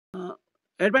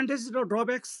Advantage र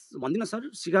ड्रब्याक्स भन्दिन sir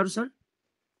सिकारु sir.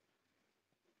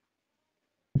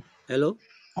 Hello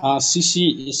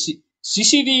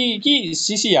CCD कि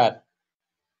सिसिआर?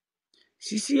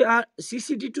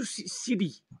 सिसिडी टु सिडी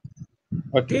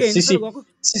ओके, त्यही हैन सर गएको?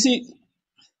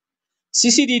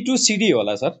 सिसिडी टु सिडी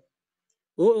होला सर।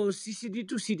 हो सिसिडी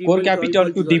टु सिडी कोर मैले त अलिक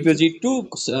क्यापिटल टु गल्ती गरेछु। Deposit to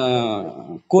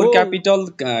core capital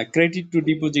credit to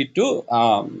deposit to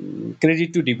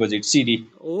credit to deposit CD.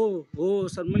 हो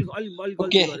सर मैले अलिक ओके,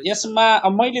 गल्ती गरेछु सर। यसमा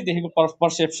मैले देखेको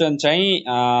पर्सेप्सन चाहिँ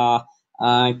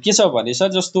के छ भने सर,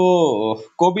 जस्तो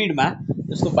कोभिडमा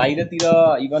जस्तो बाहिरतिर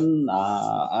इभन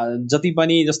जति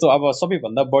पनि जस्तो अब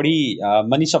सबैभन्दा बढी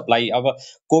मनी सप्लाई, अब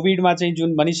कोभिडमा चाहिँ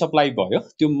जुन मनी सप्लाई भयो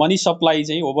त्यो मनी सप्लाई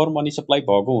चाहिँ ओभर मनी सप्लाई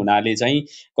भएको हुनाले चाहिँ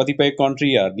कतिपय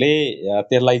कन्ट्रीहरूले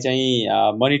त्यसलाई चाहिँ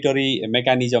मोनिटरी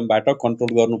मेकानिजमबाट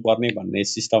कन्ट्रोल गर्नुपर्ने भन्ने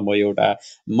सिस्टम हो एउटा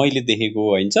मैले देखेको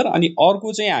होइन सर। अनि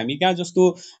अर्को चाहिँ हामी कहाँ जस्तो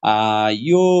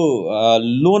यो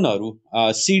लोनहरू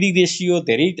सिडी रेसियो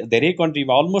धेरै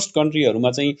कन्ट्रीमा, अलमोस्ट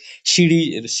कन्ट्रीहरूमा चाहिँ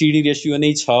सिडी रेसियो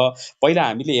नै छ। पहिला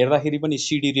हामीले हेर्दाखेरि पनि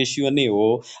सिडी रेसियो नै हो।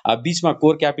 बिचमा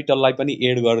कोर क्यापिटललाई पनि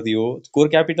एड गरिदियो। कोर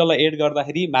क्यापिटललाई एड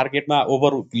गर्दाखेरि मार्केटमा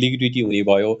ओभर लिक्विडिटी हुने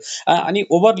भयो। अनि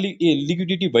ओभर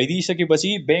लिक्विडिटी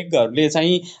भइदिइसकेपछि ब्याङ्कहरूले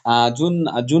चाहिँ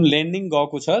जुन लेन्डिङ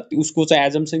गएको छ उसको चाहिँ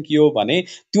एजम्सन के हो भने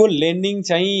त्यो लेन्डिङ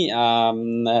चाहिँ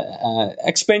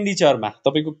एक्सपेन्डिचरमा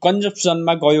तपाईँको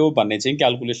कन्जप्सनमा गयो भन्ने चाहिँ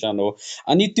क्यालकुलेसन हो।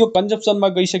 अनि त्यो कन्जप्सनमा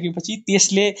गइसकेपछि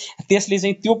त्यसले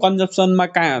चाहिँ त्यो कन्जप्सन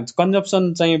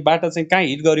चाहिँ बाट चाहिँ कहाँ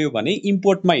हिट गर्यो भने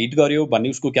इम्पोर्टमा हिट गर्यो भन्ने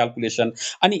उसको क्यालकुलेसन।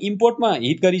 अनि इम्पोर्टमा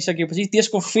हिट गरिसकेपछि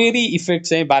त्यसको फेरि इफेक्ट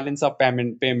चाहिँ ब्यालेन्स अफ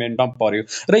पेमेन्टमा पर्यो।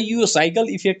 र यो साइकल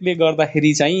इफेक्टले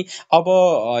गर्दाखेरि चाहिँ अब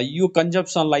यो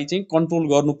कन्जप्सनलाई चाहिँ कन्ट्रोल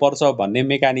गर्नुपर्छ भन्ने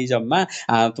मेकानिजममा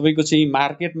तपाईँको चाहिँ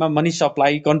मार्केटमा मनी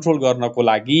सप्लाई कन्ट्रोल गर्नको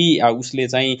लागि उसले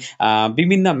चाहिँ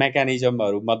विभिन्न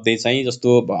मेकानिजमहरू मध्ये चाहिँ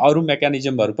जस्तो अरू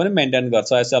मेकानिजमहरू पनि मेन्टेन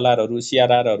गर्छ, एसएलआरहरू,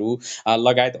 सिआरआरहरू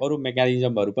लगायत अरू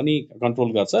मेकानिजमहरू पनि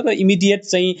कन्ट्रोल गर्छ। र इमिडिएट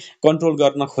चाहिँ कन्ट्रोल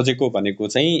गर्न खोजेको भनेको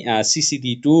चाहिँ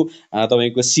सिसिडी टु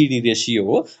तपाईँको सिडी रेसियो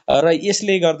हो। र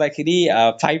यसले गर्दाखेरि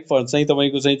 5% चाहिँ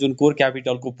तपाईँको चाहिँ जुन कोर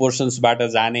क्यापिटलको पोर्सन्सबाट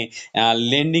जाने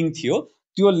लेन्डिङ थियो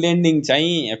त्यो लेन्डिङ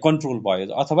चाहिँ कन्ट्रोल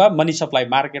भयो। अथवा मनी सप्लाई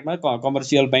मार्केटमा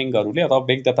कमर्सियल ब्याङ्कहरूले अथवा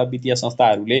ब्याङ्क तथा वित्तीय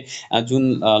संस्थाहरूले जुन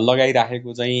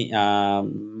लगाइराखेको चाहिँ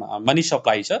मनी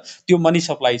सप्लाई छ त्यो मनी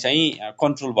सप्लाई चाहिँ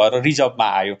कन्ट्रोल भएर रिजर्भमा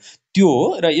आयो, त्यो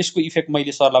हो। र यसको इफेक्ट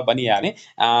मैले सरलाई भनिहालेँ,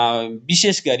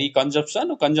 विशेष गरी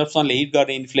कन्जप्सनले हिट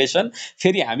गर्ने इन्फ्लेसन।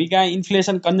 फेरि हामी कहाँ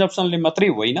इन्फ्लेसन कन्जप्सनले मात्रै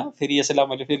होइन, फेरि यसैलाई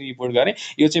मैले फेरि रिपोर्ट गरेँ,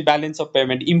 यो चाहिँ ब्यालेन्स अफ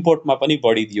पेमेन्ट इम्पोर्टमा पनि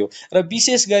बढिदियो। र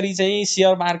विशेष गरी चाहिँ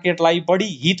सेयर मार्केटलाई बढी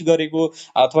हिट गरेको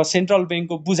अथवा सेन्ट्रल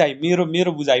ब्याङ्कको बुझाइ,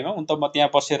 मेरो बुझाइमा हुन त म त्यहाँ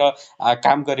बसेर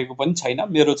काम गरेको पनि छैन,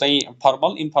 मेरो चाहिँ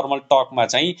फर्मल इन्फर्मल टकमा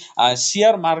चाहिँ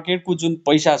सेयर मार्केटको जुन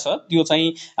पैसा छ त्यो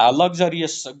चाहिँ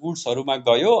लग्जरियस गुड्सहरूमा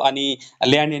गयो अनि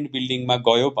ल्यान्ड एन्ड बिल्डिङमा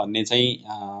गयो भन्ने चाहिँ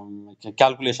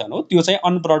क्यालकुलेसन हो। त्यो चाहिँ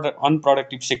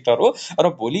अनप्रोडक्टिभ सेक्टर हो र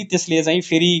भोलि त्यसले चाहिँ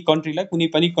फेरि कन्ट्रीलाई कुनै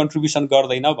पनि कन्ट्रिब्युसन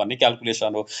गर्दैन भन्ने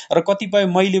क्यालकुलेसन हो। र कतिपय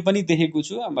मैले पनि देखेको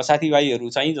छु साथीभाइहरू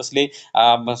चाहिँ जसले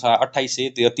 2800,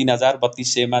 3000,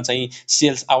 3200मा चाहिँ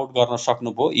सेल्स आउट गर्न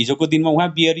सक्नुभयो। हिजोको दिनमा उहाँ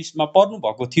बियरिसमा पर्नु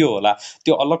भएको थियो होला,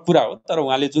 त्यो अलग कुरा हो। तर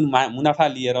उहाँले जुन मुनाफा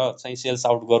लिएर चाहिँ सेल्स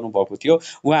आउट गर्नुभएको थियो,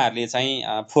 उहाँहरूले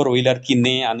चाहिँ 4 व्हिलर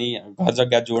किन्ने अनि घर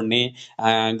जग्गा जोड्ने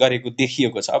गरेको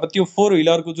देखिएको छ। अब त्यो 4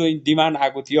 व्हिलरको जो डिमान्ड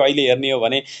आएको थियो अहिले हेर्ने हो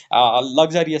भने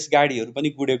लग्जरियस गाडीहरू पनि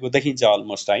गुडेको देखिन्छ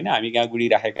अलमोस्ट, होइन, हामी कहाँ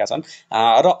गुडिराखेका छन्।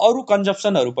 र अरू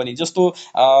कन्जप्सनहरू पनि जस्तो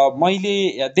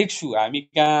मैले देख्छु हामी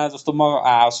कहाँ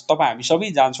जस्तो हामी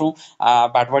सबै जान्छौँ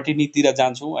भाटवाटिनीतिर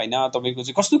जान्छौँ, होइन, तपाईँको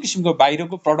चाहिँ कस्तो किसिमको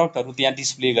बाहिरको प्रडक्टहरू त्यहाँ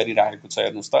डिस्प्ले गरिरहेको छ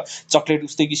हेर्नुहोस् त। चक्लेट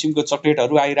उस्तै किसिमको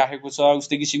चक्लेटहरू आइरहेको छ,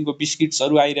 उस्तै किसिमको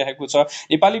बिस्किट्सहरू आइरहेको छ।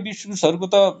 नेपाली बिस्कुट्सहरूको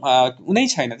त कुनै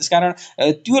छैन। त्यसकारण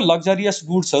त्यो लग्जरियस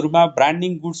गुड्सहरूमा,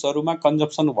 ब्रान्डिङ गुड्सहरूमा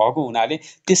कन्जप्सन भएको हुनाले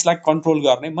त्यसलाई कन्ट्रोल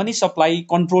गर्ने, मनी सप्लाई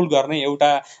कन्ट्रोल गर्ने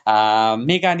एउटा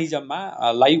मेकानिजममा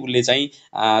लाई उसले चाहिँ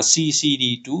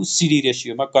सिसिडी टु सिडी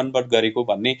रेसियोमा कन्भर्ट गरेको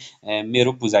भन्ने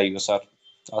मेरो बुझाइ हो सर।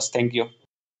 हस्, thank you.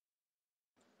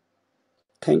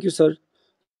 Thank you sir.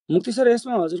 मुक्ति सर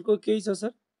यसमा हजुरको केही छ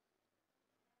सर?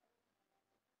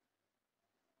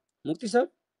 मुक्ति sir?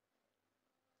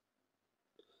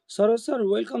 Saroj sir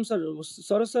welcome sir.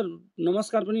 Saroj sir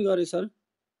नमस्कार पनि गरे सर।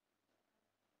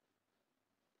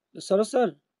 सरोज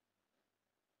सर?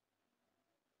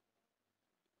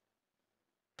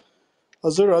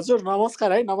 हजुर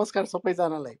नमस्कार है, नमस्कार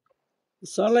सबैजनालाई।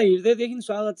 सरलाई हृदयदेखि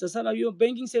स्वागत छ सर। अब यो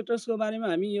ब्याङ्किङ सेक्टर्सको बारेमा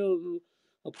हामी यो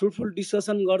फ्रुटफुल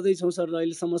डिस्कसन गर्दैछौँ सर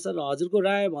अहिलेसम्म। सर हजुरको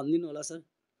राय भनिदिनु होला सर।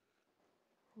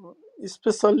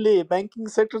 स्पेसल्ली ब्याङ्किङ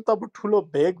सेक्टर त अब ठुलो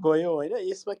भेग भयो होइन,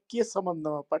 यसमा के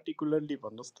सम्बन्धमा पर्टिकुलरली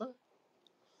भन्नुहोस् त।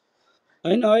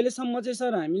 होइन अहिलेसम्म चाहिँ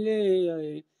सर हामीले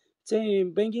चाहिँ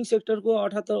ब्याङ्किङ सेक्टरको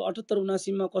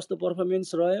 78-79 मा कस्तो पर्फर्मेन्स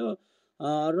रह्यो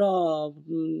र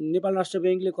नेपाल राष्ट्र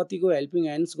ब्याङ्कले कतिको हेल्पिङ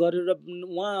ह्यान्ड्स गरेर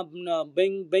उहाँ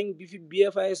ब्याङ्क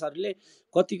बिएफआइएसहरूले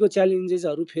कतिको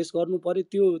च्यालेन्जेसहरू फेस गर्नु पर्यो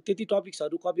त्यो त्यति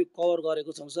टपिक्सहरू कभर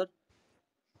गरेको छौँ सर।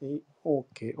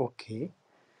 ओके ओके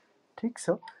ठिक छ।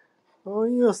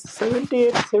 यो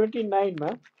 78-79 मा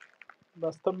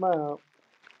वास्तवमा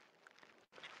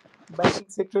ब्याङ्किङ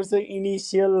सेक्टर चाहिँ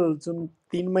इनिसियल जुन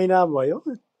 3 महिना भयो,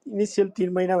 इनिसियल 3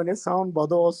 महिना भने साउन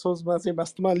भदौ असोजमा चाहिँ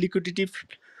वास्तवमा लिक्विडिटी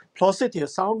फ्लसै थियो।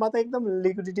 साउनमा त एकदम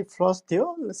लिक्विडिटी फ्लस थियो।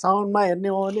 साउनमा हेर्ने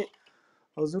हो भने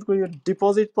हजुरको यो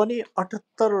डिपोजिट पनि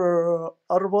 78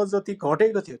 अर्ब जति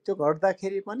घटेको थियो। त्यो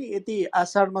घट्दाखेरि पनि यति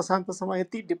आषाढ मसान्तसम्म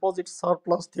यति डिपोजिट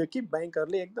सरप्लस थियो कि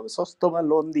ब्याङ्कहरूले एकदम सस्तोमा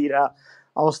लोन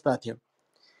दिइरहेको अवस्था थियो।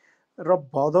 र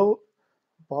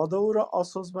भदौ र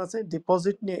असोजमा चाहिँ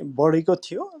डिपोजिट नै बढेको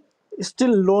थियो।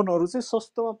 स्टिल लोनहरू चाहिँ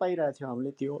सस्तोमा पाइरहेको थियो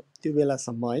हामीले त्यो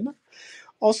बेलासम्म होइन।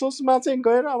 असोजमा चाहिँ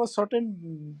गएर अब सर्टेन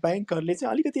ब्याङ्कहरूले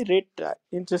चाहिँ अलिकति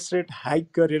इन्ट्रेस्ट रेट हाइक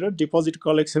गरेर डिपोजिट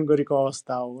कलेक्सन गरेको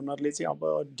अवस्था हो। उनीहरूले चाहिँ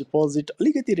अब डिपोजिट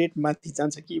अलिकति रेट माथि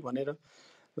जान्छ कि भनेर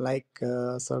लाइक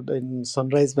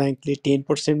सनराइज ब्याङ्कले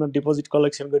 10% डिपोजिट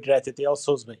कलेक्सन गरिरहेको थियो त्यो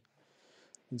असोजमै,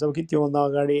 जबकि त्योभन्दा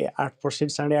अगाडि 8%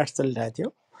 8.5% चलिरहेको थियो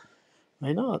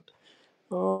होइन।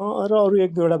 र अरू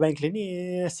एक दुईवटा ब्याङ्कले नि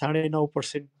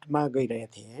 9.5% मा गइरहेको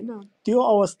थिए होइन। त्यो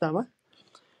अवस्थामा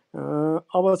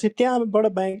अब चाहिँ त्यहाँबाट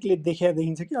ब्याङ्कले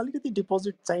देखिन्छ कि अलिकति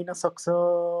डिपोजिट चाहिन सक्छ,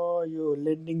 यो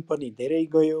लेन्डिङ पनि धेरै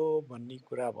गयो भन्ने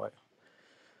कुरा भयो।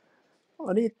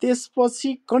 अनि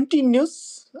त्यसपछि कन्टिन्युस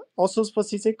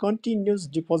असोजपछि चाहिँ कन्टिन्युस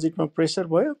डिपोजिटमा प्रेसर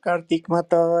भयो। कार्तिकमा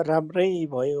त राम्रै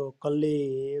भयो,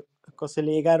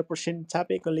 कसैले 11%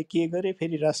 छापे, कसले के गरे,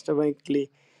 फेरि राष्ट्र ब्याङ्कले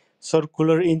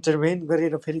सर्कुलर इन्टरभेन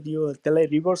गरेर फेरि त्यसलाई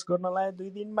रिभर्स गर्न लाग्यो 2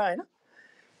 दिनमा होइन।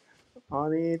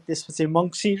 अनि त्यसपछि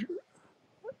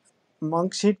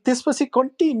मङ्सिर त्यसपछि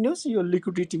कन्टिन्युस यो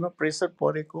लिक्विडिटीमा प्रेसर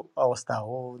परेको अवस्था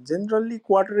हो। जेनरली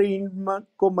क्वार्टर इन्डमा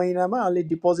को महिनामा अलि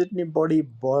डिपोजिट नि बढी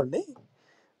बढ्ने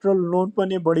र लोन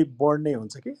पनि बढी बढ्ने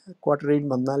हुन्छ कि। क्वार्टर इन्ड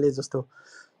भन्नाले जस्तो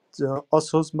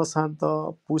असोज मसान्त,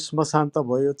 पुस मसान्त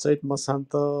भयो, चैत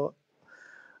मसान्त,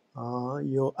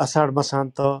 यो आषाढ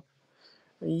मसान्त,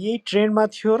 यही ट्रेन्डमा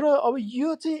थियो। र अब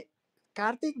यो चाहिँ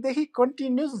कार्तिकदेखि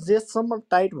कन्टिन्युस जेठसम्म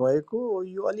टाइट भएको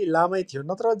यो अलि लामै थियो।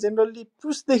 नत्र जेनरली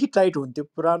पुसदेखि टाइट हुन्थ्यो।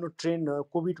 पुरानो ट्रेन्ड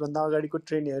कोभिडभन्दा अगाडिको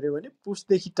ट्रेन्ड हेऱ्यो भने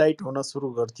पुसदेखि टाइट हुन सुरु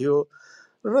गर्थ्यो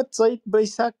र चैत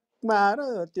वैशाखमा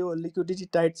आएर त्यो लिक्विडिटी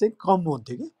टाइट चाहिँ कम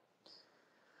हुन्थ्यो कि।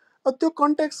 त्यो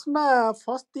कन्टेक्स्टमा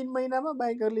फर्स्ट 3 महिनामा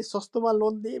ब्याङ्कहरूले सस्तोमा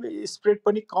लोन दिए, स्प्रेड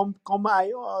पनि कम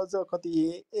आयो। अझ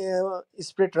कति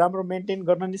स्प्रेड राम्रो मेन्टेन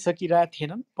गर्न नि सकिरहेको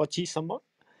थिएनन् पछिसम्म।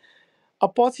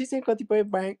 अब पछि चाहिँ कतिपय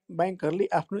ब्याङ्कहरूले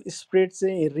आफ्नो स्प्रेड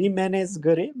चाहिँ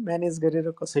म्यानेज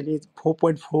गरेर कसैले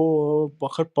 4.4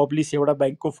 भर्खर पब्लिस एउटा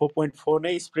ब्याङ्कको 4.4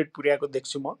 नै स्प्रेड पुर्याएको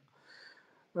देख्छु म।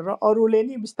 र अरूले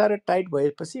नि बिस्तारै टाइट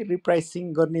भएपछि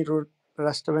रिप्राइसिङ गर्ने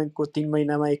राष्ट्र ब्याङ्कको 3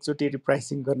 महिनामा एकचोटि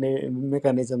रिप्राइसिङ गर्ने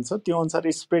मेकानिजम छ, त्यो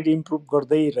अनुसार स्प्रेड इम्प्रुभ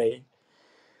गर्दै रहे।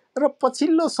 र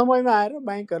पछिल्लो समयमा आएर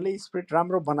ब्याङ्कहरूले स्प्रेड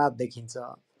राम्रो बनाएको देखिन्छ।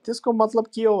 त्यसको मतलब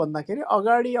के हो भन्दाखेरि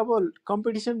अगाडि अब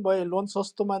कम्पिटिसन भयो, लोन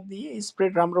सस्तोमा दिए,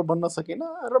 स्प्रेड राम्रो बन्न सकेन।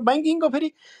 र ब्याङ्किङको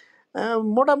फेरि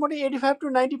मोटामोटी 85 to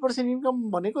 90% इन्कम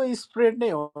भनेको स्प्रेड नै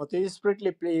हो। त्यो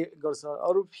स्प्रेडले प्ले गर्छ।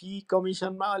 अरू फी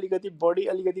कमिसनमा अलिकति बढी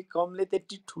अलिकति कमले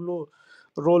त्यति ठुलो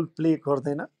रोल प्ले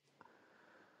गर्दैन।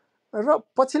 र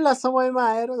पछिल्ला समयमा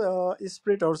आएर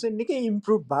स्प्रेडहरू चाहिँ निकै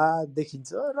इम्प्रुभ भए देखिन्छ।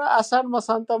 र आषाढ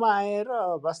मसान्तमा आएर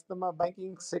वास्तवमा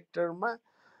ब्याङ्किङ सेक्टरमा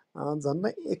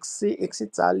झन्डै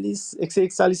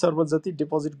 141 अर्ब जति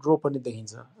डिपोजिट ग्रो पनि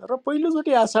देखिन्छ। र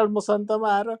पहिलोचोटि आषाढ मसान्तमा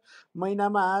आएर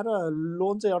महिनामा आएर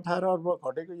लोन चाहिँ 18 अर्ब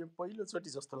घटेको यो पहिलोचोटि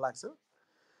जस्तो लाग्छ।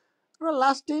 र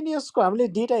लास्ट 10 इयर्सको हामीले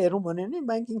डेटा हेरौँ भने नि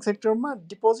ब्याङ्किङ सेक्टरमा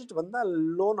डिपोजिटभन्दा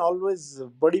लोन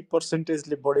अलवेज बढी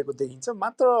पर्सेन्टेजले बढेको देखिन्छ।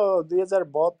 मात्र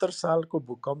 2072 सालको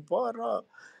भूकम्प र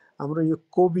हाम्रो यो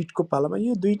कोभिडको पालामा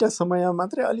यो दुईवटा समयमा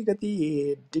मात्रै अलिकति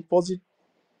डिपोजिट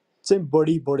चाहिँ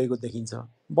बढेको देखिन्छ।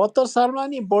 72 सालमा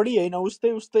नि बढी होइन,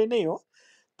 उस्तै नै हो,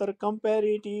 तर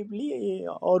कम्पेरिटिभली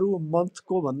अरू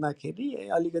मन्थको भन्दाखेरि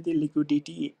अलिकति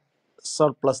लिक्विडिटी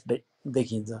सरप्लस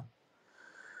देखिन्छ।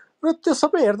 र त्यो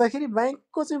सबै हेर्दाखेरि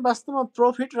ब्याङ्कको चाहिँ वास्तवमा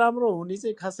प्रफिट राम्रो हुने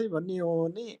चाहिँ खासै भन्ने हो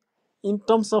भने इन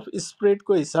टर्म्स अफ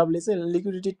स्प्रेडको हिसाबले चाहिँ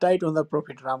लिक्विडिटी टाइट हुँदा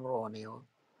प्रफिट राम्रो हुने हो।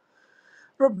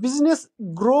 र बिजनेस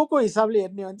ग्रोको हिसाबले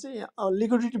हेर्ने हो भने चाहिँ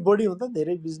लिक्विडिटी बढी हुँदा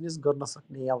धेरै बिजनेस गर्न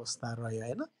सक्ने अवस्था रह्यो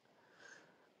होइन।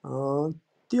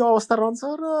 त्यो अवस्था रहन्छ।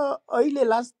 र अहिले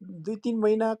लास्ट 2-3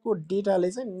 महिनाको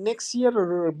डेटाले चाहिँ नेक्स्ट इयर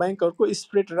ब्याङ्कहरूको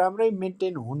स्प्रेड राम्रै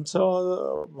मेन्टेन हुन्छ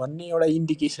भन्ने एउटा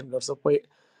इन्डिकेसन गर्छ।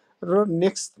 र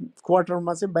नेक्स्ट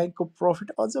क्वार्टरमा चाहिँ ब्याङ्कको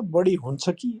प्रफिट अझ बढी हुन्छ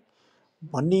कि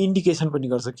भन्ने इन्डिकेसन पनि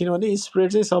गर्छ, किनभने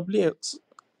स्प्रेड चाहिँ सबले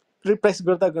रिप्राइस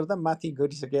गर्दा गर्दा माथि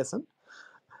गरिसकेका छन्।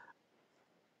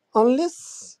 अनलेस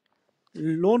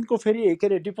लोनको फेरि के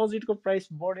अरे डिपोजिटको प्राइस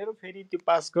बढेर फेरि त्यो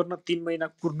पास गर्न 3 महिना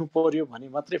कुर्नु पर्यो भने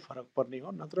मात्रै फरक पर्ने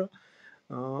हो, नत्र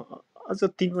अझ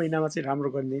 3 महिनामा चाहिँ राम्रो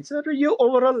गरिदिन्छ। र यो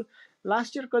ओभरअल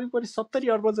लास्ट इयर करिब 70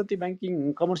 अर्ब जति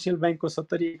ब्याङ्किङ कमर्सियल ब्याङ्कको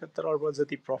 70-71 अर्ब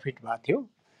जति प्रफिट भएको थियो।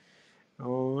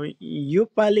 यो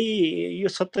पालि यो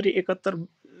 70-71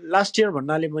 लास्ट इयर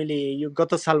भन्नाले मैले यो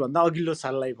गत सालभन्दा अघिल्लो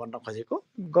साललाई भन्न खोजेको।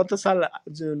 गत साल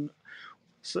जुन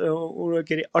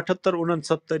के अरे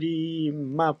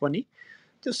 78-69मा पनि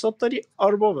त्यो 70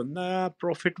 अर्बभन्दा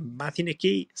प्रफिट माथि नै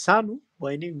केही सानो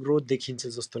भए नि ग्रोथ देखिन्छ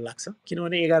जस्तो लाग्छ,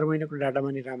 किनभने 11 महिनाको डाटामा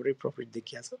नि राम्रै प्रफिट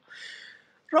देखिया छ।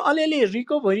 र अलिअलि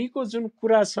रिकभरीको जुन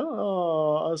कुरा छ,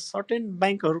 सर्टेन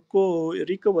ब्याङ्कहरूको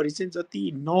रिकभरी चाहिँ जति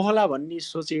नहोला भन्ने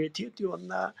सोचेको थियो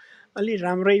त्योभन्दा अलि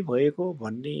राम्रै भएको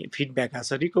भन्ने फिडब्याक आएको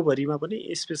छ। रिकभरीमा पनि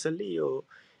स्पेसल्ली यो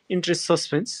इन्ट्रेस्ट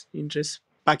सस्पेन्स, इन्ट्रेस्ट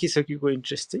पाकिसकेको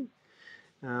इन्ट्रेस्ट चाहिँ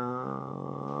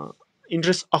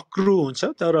इन्ट्रेस्ट अक्रू हुन्छ,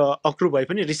 तर अक्रू भए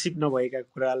पनि रिसिभ नभएका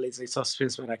कुराले चाहिँ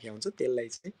सस्पेन्समा राखेको हुन्छ, त्यसलाई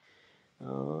चाहिँ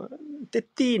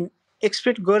त्यति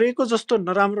एक्सपेक्ट गरेको जस्तो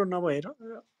नराम्रो नभएर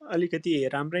अलिकति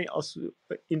राम्रै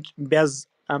ब्याज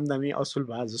आम्दानी असुल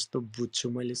भए जस्तो बुझ्छु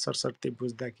मैले सरसर्ती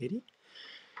बुझ्दाखेरि।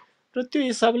 र त्यो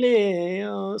हिसाबले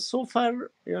सोफार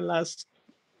यो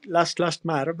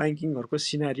लास्टमा आएर ब्याङ्किङहरूको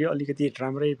सिनारियो अलिकति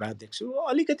राम्रै भए देख्छु।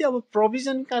 अलिकति अब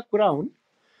प्रोभिजनका कुरा हुन्,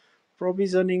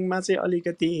 प्रोभिजनिङमा चाहिँ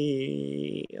अलिकति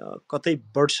कतै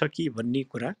बढ्छ कि भन्ने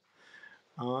कुरा।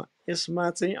 यसमा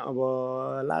चाहिँ अब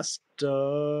लास्ट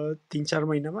 3-4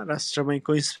 महिनामा राष्ट्र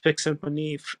ब्याङ्कको इन्सपेक्सन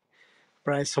पनि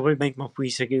प्राय सबै ब्याङ्कमा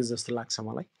पुगिसकेको जस्तो लाग्छ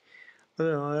मलाई।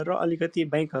 र अलिकति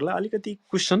ब्याङ्कहरूलाई अलिकति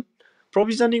कुसन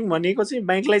प्रोभिजनिङ भनेको चाहिँ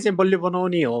ब्याङ्कलाई चाहिँ बलियो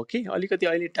बनाउने हो कि अलिकति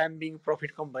अहिले टाइम बिङ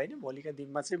प्रफिट कम भयो भने भोलिका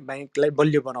दिनमा चाहिँ ब्याङ्कलाई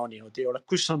बलियो बनाउने हो, त्यो एउटा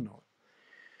कुसन हो,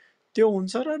 त्यो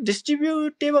हुन्छ। र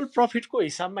डिस्ट्रिब्युटेबल प्रफिटको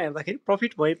हिसाबमा हेर्दाखेरि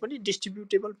प्रफिट भए पनि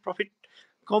डिस्ट्रिब्युटेबल प्रफिट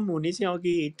कम हुने चाहिँ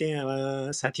अघि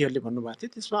त्यहाँ साथीहरूले भन्नुभएको थियो,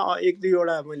 त्यसमा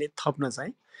 1-2वटा मैले थप्न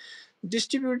चाहेँ।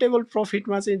 डिस्ट्रिब्युटेबल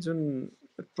प्रफिटमा चाहिँ जुन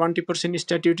 20%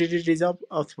 स्ट्याट्युटरी रिजर्भ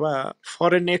अथवा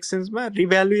फरेन एक्सचेन्जमा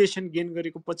रिभ्यालुएसन गेन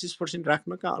गरेको 25%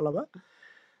 राख्नका अलावा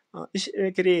के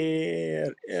अरे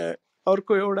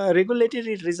अर्को एउटा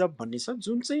रेगुलेटरी रिजर्भ भन्ने छ,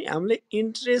 जुन चाहिँ हामीले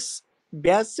इन्ट्रेस्ट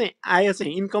ब्याज चाहिँ आयो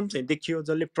चाहिँ इन्कम चाहिँ देखियो,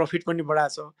 जसले प्रफिट पनि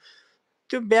बढाएको छ,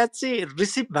 त्यो ब्याज चाहिँ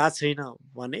रिसिभ भएको छैन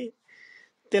भने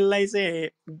त्यसलाई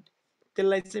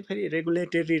चाहिँ फेरि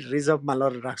रेगुलेटरी रिजर्भमा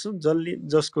लगेर राख्छौँ,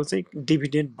 जसको चाहिँ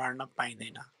डिभिडेन्ड बाँड्न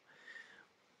पाइँदैन।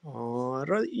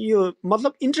 र यो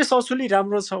मतलब इन्ट्रेस्ट असुली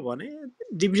राम्रो छ भने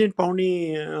डिभिडेन्ड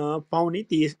पाउने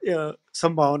ती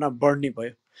सम्भावना बढ्ने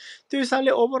भयो। त्यो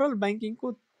हिसाबले ओभरअल ब्याङ्किङको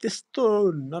त्यस्तो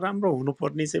नराम्रो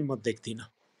हुनुपर्ने चाहिँ म देख्दिनँ।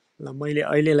 ल मैले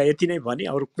अहिलेलाई यति नै भने,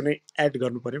 अरू कुनै एड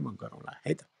गर्नु पर्यो म गरौँला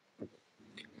है त।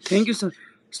 Thank you sir.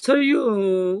 सर यो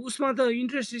उसमा त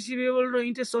इन्ट्रेस्ट रिसिभेबल र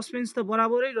इन्ट्रेस्ट सस्पेन्स त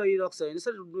बराबरै रहिरहेको छ होइन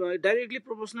सर, डाइरेक्टली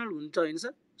प्रोपोर्सनल हुन्छ होइन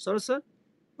सर? सर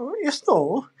यस्तो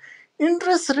हो,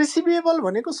 इन्ट्रेस्ट रिसिभेबल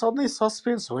भनेको सधैँ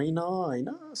सस्पेन्स होइन, होइन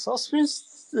सस्पेन्स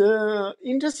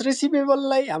इन्ट्रेस्ट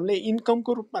रिसिभेबललाई हामीले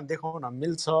इन्कमको रूपमा देखाउन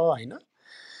मिल्छ होइन,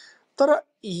 तर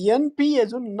एनपिए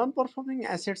जुन नन पर्फर्मिङ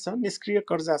एसेट छ, निष्क्रिय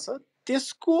कर्जा छ,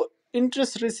 त्यसको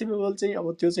इन्ट्रेस्ट रिसिभेबल चाहिँ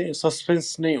अब त्यो चाहिँ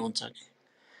सस्पेन्स नै हुन्छ नि।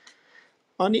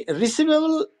 अनि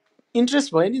रिसिभेबल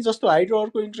इन्ट्रेस्ट भयो नि, जस्तो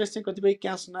हाइड्रोहरूको इन्ट्रेस्ट चाहिँ कतिपय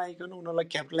क्यास नआइकन उनीहरूलाई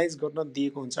क्यापिटलाइज गर्न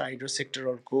दिएको हुन्छ हाइड्रो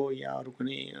सेक्टरहरूको या अरू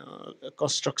कुनै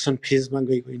कन्स्ट्रक्सन फेजमा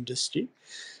गएको इन्डस्ट्री,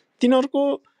 तिनीहरूको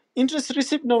इन्ट्रेस्ट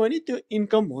रिसिभ नभए नि त्यो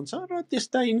इन्कम हुन्छ। र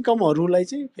त्यस्ता इन्कमहरूलाई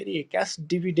चाहिँ फेरि क्यास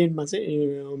डिभिडेन्डमा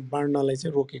चाहिँ बाँड्नलाई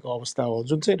चाहिँ रोकेको अवस्था हो,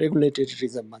 जुन चाहिँ रेगुलेटरी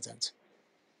रिजर्भमा जान्छ।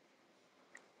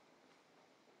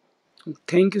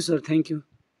 Thank you sir, thank you.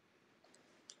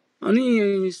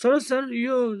 अनि सर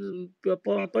यो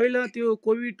पहिला त्यो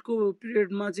कोभिडको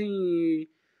पिरियडमा चाहिँ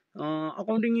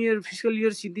अकाउन्टिङ इयर फिस्कल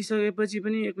इयर सिद्धिसकेपछि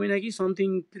पनि 1 महिना कि समथिङ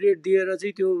पिरियड दिएर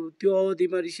चाहिँ त्यो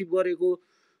अवधिमा रिसिभ गरेको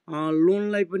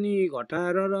लोनलाई पनि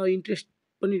घटाएर र इन्ट्रेस्ट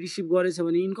पनि रिसिभ गरेछ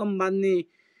भने इन्कम बाँध्ने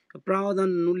प्रावधान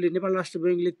उनले नेपाल राष्ट्र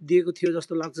ब्याङ्कले दिएको थियो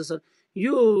जस्तो लाग्छ सर।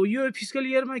 यो फिस्कल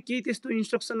इयरमा केही त्यस्तो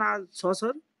इन्स्ट्रक्सन छ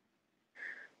सर?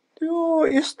 त्यो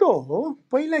यस्तो हो,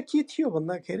 पहिला के थियो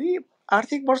भन्दाखेरि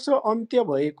आर्थिक वर्ष अन्त्य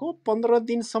भएको 15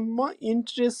 दिनसम्म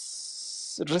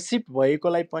इन्ट्रेस्ट रिसिभ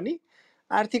भएकोलाई पनि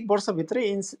आर्थिक वर्षभित्रै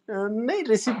नै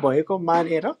रिसिभ भएको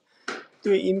मानेर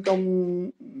त्यो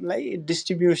इन्कमलाई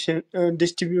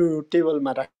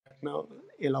डिस्ट्रिब्युटेबलमा राख्न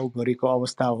एलाउ गरेको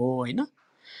अवस्था हो होइन।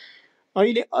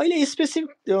 अहिले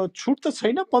स्पेसिफिक छुट त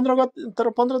छैन 15 गते, तर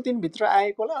 15 दिनभित्र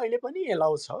आएकोलाई अहिले पनि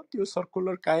एलाउ छ, त्यो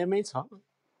सर्कुलर कायमै छ,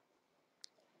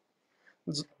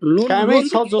 कायमै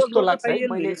छ जस्तो लाग्छ है।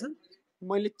 मैले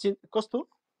मैले कस्तो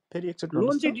फेरि एकचोटि लोन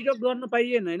भन्नुहोस् चाहिँ त। डिडक्ट गर्न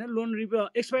पाइएन हैन, लोन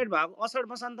एक्सपायर भएको असाढ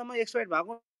मसान्तमा एक्सपायर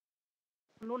भएको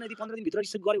लोन यदि 15 दिनभित्र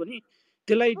रिसिभ गर्यो भने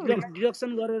त्यसलाई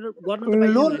डिडक्सन गर्न त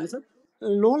पाइएन लोन हैन सर?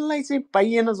 लोनलाई चाहिँ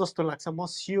पाइएन जस्तो लाग्छ, म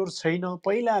स्योर छैन।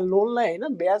 पहिला लोनलाई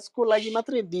होइन ब्याजको लागि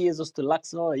मात्रै दिए जस्तो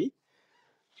लाग्छ है,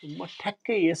 म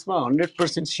ठ्याक्कै यसमा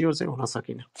 100% स्योर चाहिँ हुन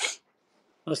सकिनँ।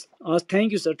 हस् हस्,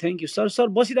 thank you sir, thank you sir. Sir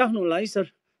बसिराख्नु होला है सर,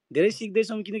 धेरै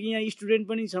सिक्दैछौँ, किनकि यहाँ स्टुडेन्ट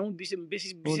पनि छौँ,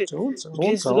 हुन्छ हुन्छ हुन्छ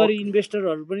विशेष गरी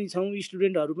इन्भेस्टरहरू पनि छौँ,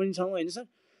 स्टुडेन्टहरू पनि छौँ होइन सर?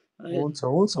 हुन्छ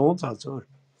हुन्छ हुन्छ हजुर।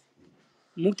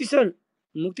 मुक्ति सर,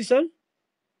 मुक्ति सर,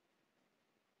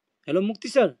 हेलो मुक्ति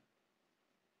सर।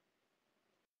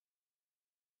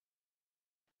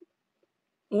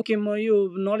 ओके, म यो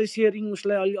नलेज सेयरिङ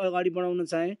उसलाई अलि अगाडि बढाउन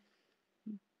चाहेँ।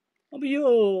 अब यो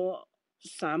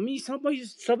हामी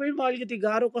सबैमा अलिकति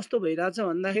गाह्रो कस्तो भइरहेछ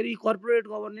भन्दाखेरि कर्पोरेट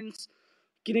गभर्नेन्स,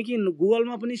 किनकि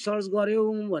गुगलमा पनि सर्च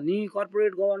गऱ्यौँ भने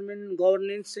कर्पोरेट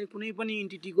गभर्नेन्स चाहिँ कुनै पनि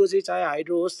इन्टिटीको चाहिँ, चाहे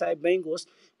हाइड्रो होस् चाहे ब्याङ्क होस्,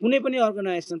 कुनै पनि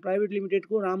अर्गनाइजेसन प्राइभेट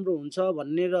लिमिटेडको राम्रो हुन्छ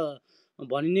भनेर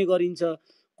भनिने गरिन्छ।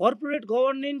 कर्पोरेट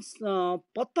गभर्नेन्स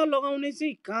पत्ता लगाउने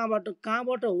चाहिँ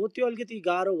कहाँबाट हो, त्यो अलिकति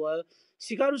गाह्रो भयो।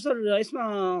 सिकारु सर, यसमा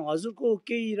हजुरको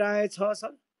केही राय छ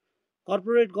सर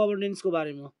कर्पोरेट गभर्नेन्सको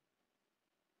बारेमा?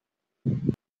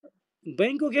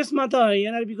 बैंकको केसमा त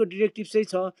एनआरबीको डिरेक्टिभ चाहिँ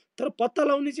छ, तर पत्ता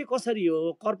लगाउने चाहिँ कसरी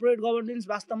हो कर्पोरेट गभर्नेन्स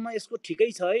वास्तवमा यसको ठिकै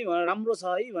छ है, राम्रो छ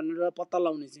है भनेर पत्ता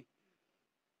लगाउने चाहिँ?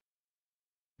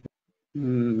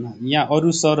 यहाँ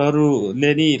अरू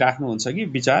सरहरूले नि राख्नुहुन्छ कि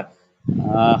विचार।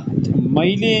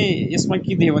 मैले यसमा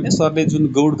के दिएँ भने सरले जुन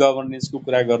गुड गभर्नेन्सको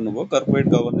कुरा गर्नुभयो, कर्पोरेट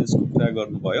गभर्नेन्सको कुरा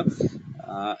गर्नुभयो,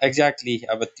 एक्ज्याक्टली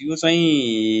अब त्यो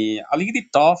चाहिँ अलिकति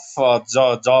टफ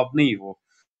जब नै हो।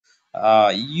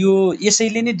 यो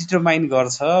यसैले नै डिटरमाइन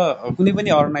गर्छ कुनै पनि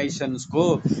अर्गनाइजेसन्सको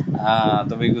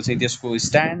तपाईँको चाहिँ त्यसको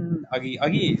स्ट्यान्ड।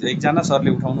 अघि एकजना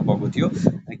सरले उठाउनु भएको थियो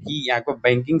कि यहाँको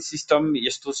ब्याङ्किङ सिस्टम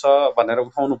यस्तो छ भनेर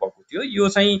उठाउनु भएको थियो। यो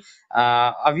चाहिँ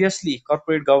अभियसली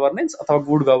कर्पोरेट गभर्नेन्स अथवा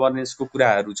गुड गभर्नेन्सको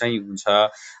कुराहरू चाहिँ हुन्छ।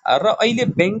 र अहिले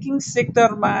ब्याङ्किङ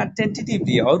सेक्टरमा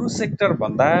टेन्टेटिभली अरू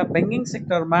सेक्टरभन्दा ब्याङ्किङ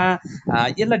सेक्टरमा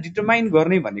यसलाई डिटरमाइन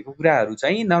गर्ने भनेको कुराहरू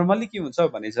चाहिँ नर्मली के हुन्छ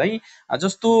भने चाहिँ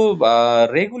जस्तो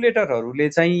रेगुलेटरहरूले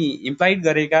चाहिँ इम्प्लाइड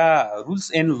गरेका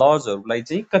रुल्स एन्ड लजहरूलाई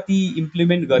चाहिँ कति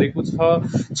इम्प्लिमेन्ट गरेको छ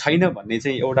छैन भन्ने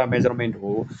चाहिँ एउटा मेजरमेन्ट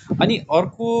हो। अनि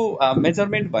अर्को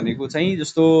मेजरमेन्ट भनेको चाहिँ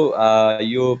जस्तो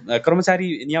यो कर्मचारी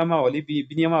नियमावली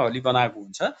विनियमावली बनाएको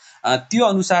हुन्छ, त्यो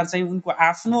अनुसार चाहिँ उनको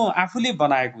आफूले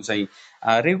बनाएको चाहिँ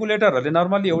रेगुलेटरहरूले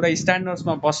नर्मली एउटा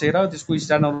स्ट्यान्डर्ड्समा बसेर त्यसको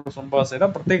स्ट्यान्डर्ड्समा बसेर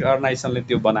प्रत्येक अर्गनाइजेसनले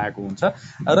त्यो बनाएको हुन्छ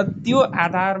र त्यो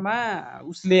आधारमा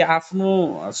उसले आफ्नो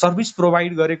सर्भिस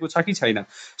प्रोभाइड गरेको छ कि छैन,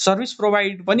 सर्भिस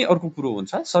प्रोभाइड पनि अर्को कुरो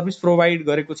हुन्छ, सर्भिस प्रोभाइड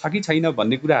गरेको छ कि छैन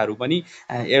भन्ने कुराहरू पनि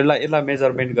यसलाई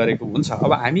मेजरमेन्ट गरेको हुन्छ।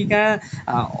 अब हामी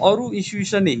कहाँ अरू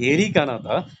इन्स्टिट्युसन हेरिकन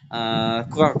त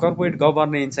कर्पोरेट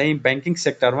गभर्नेन्स चाहिँ ब्याङ्किङ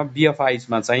सेक्टरमा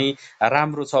बिएफआइजमा चाहिँ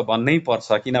राम्रो छ भन्नै पर्छ,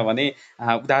 किनभने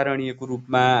उदाहरणीयको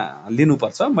रूपमा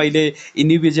लिनुपर्छ। मैले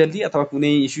इन्डिभिजुअली अथवा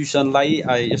कुनै इन्स्टिट्युसनलाई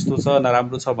यस्तो छ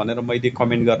नराम्रो छ भनेर मैले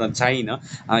कमेन्ट गर्न चाहिनँ,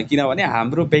 किनभने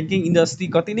हाम्रो ब्याङ्किङ इन्डस्ट्री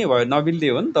कति नै भयो नबिल्ले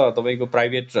हो नि त। तपाईँको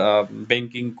प्राइभेट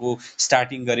ब्याङ्किङको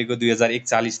स्टार्टिङ गरेको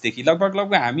 2041देखि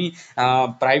लगभग हामी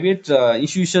प्राइभेट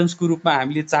इन्स्टिट्युसन्सको रूपमा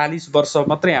हामीले 40 वर्ष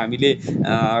मात्रै हामीले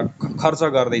खर्च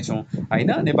गर्दैछौँ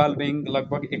होइन। नेपाल ब्याङ्क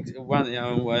लगभग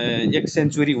एक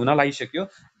सेन्चुरी हुन लागिसक्यो,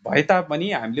 भए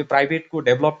तापनि हामीले प्राइभेटको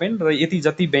डेभलपमेन्ट र यति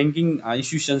जति ब्याङ्किङ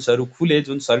इन्स्टिट्युसन्सहरू खुले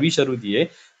जुन सर्भिसहरू दिए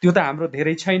त्यो त हाम्रो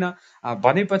धेरै छैन।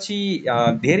 भनेपछि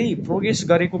धेरै प्रोग्रेस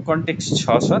गरेको कन्टेक्स्ट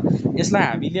छ सर। यसलाई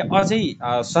हामीले अझै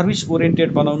सर्भिस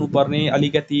ओरिएन्टेड बनाउनु पर्ने,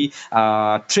 अलिकति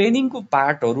ट्रेनिङको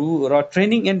पार्टहरू र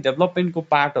ट्रेनिङ एन्ड डेभलपमेन्टको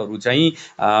पार्टहरू चाहिँ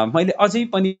मैले अझै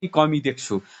पनि कमी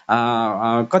देख्छु।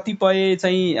 कतिपय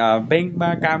चाहिँ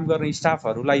ब्याङ्कमा काम गर्ने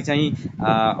स्टाफहरूलाई चाहिँ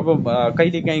अब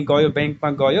कहिलेकाहीँ गयो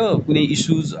ब्याङ्कमा गयो कुनै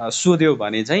इस्युज सोध्यो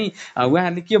भने चाहिँ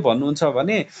उहाँहरूले के भन्नुहुन्छ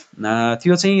भने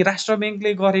त्यो चाहिँ राष्ट्र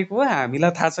ब्याङ्कले गरेको हो,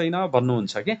 हामीलाई थाहा छैन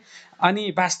भन्नुहुन्छ के। अनि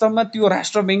वास्तवमा त्यो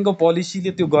राष्ट्र ब्याङ्कको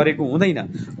पोलिसीले त्यो गरेको हुँदैन।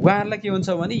 उहाँहरूलाई के हुन्छ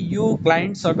भने यो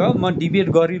क्लाइन्टसँग म डिबेट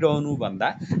गरिरहनु भन्दा,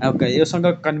 योसँग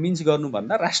कन्भिन्स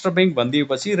गर्नुभन्दा राष्ट्र bank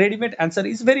भनिदिएपछि readymade answer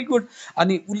is very good,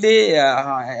 अनि उसले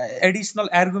एडिसनल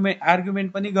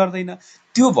आर्गुमेन्ट पनि गर्दैन।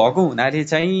 त्यो भएको हुनाले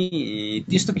चाहिँ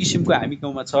त्यस्तो किसिमको हामी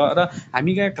गाउँमा छ। र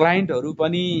हामी कहाँ क्लाइन्टहरू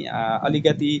पनि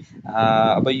अलिकति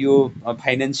अब यो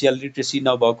फाइनेन्सियल लिट्रेसी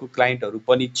नभएको क्लाइन्टहरू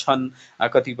पनि छन्,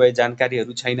 कतिपय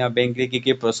जानकारीहरू छैन, ब्याङ्कले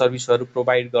के सर्भिसहरू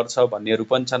प्रोभाइड गर्छ भन्नेहरू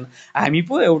पनि छन्। हामी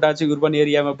पो एउटा चाहिँ अर्बन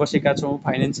एरियामा बसेका छौँ,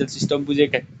 फाइनेन्सियल सिस्टम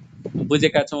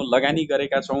बुझेका छौँ, लगानी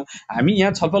गरेका छौँ। हामी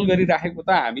यहाँ छलफल गरिराखेको त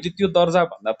हामीले त्यो दर्जा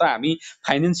भन्दा त हामी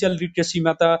फाइनेन्सियल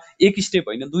लिट्रेसीमा त एक स्टेप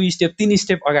होइन, 2 स्टेप 3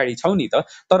 स्टेप अगाडि छौँ नि त।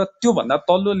 तर त्योभन्दा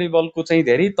तल्लो लेभलको चाहिँ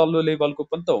धेरै तल्लो लेभलको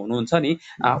पनि त हुनुहुन्छ नि।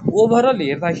 ओभरअल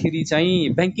हेर्दाखेरि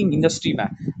चाहिँ ब्याङ्किङ इन्डस्ट्रीमा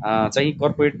चाहिँ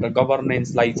कर्पोरेट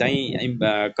गभर्नेन्सलाई चाहिँ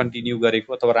कन्टिन्यू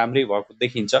गरेको अथवा राम्रै भएको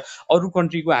देखिन्छ अरू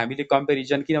कन्ट्रीको हामीले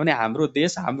कम्पेरिजन। किनभने हाम्रो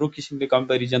देश हाम्रो किसिमले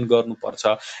कम्पेरिजन गर्नुपर्छ,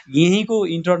 यहीँको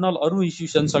इन्टरनल अरू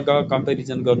इन्स्टिट्युसनसँग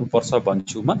कम्पेरिजन गर्नुपर्छ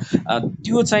भन्छु म।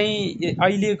 त्यो चाहिँ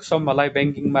अहिलेसम्मलाई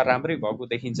ब्याङ्किङमा राम्रै भएको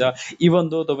देखिन्छ। इभन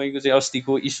दो तपाईँको चाहिँ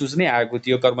अस्तिको इस्युज नै आएको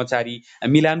थियो, कर्मचारी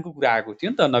मिलानको कुरा आएको थियो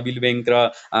नि त, नबिल ब्याङ्क र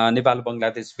नेपाल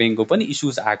बङ्गलादेश ब्याङ्कको पनि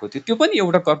इस्युज आएको थियो। त्यो पनि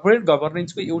एउटा कर्पोरेट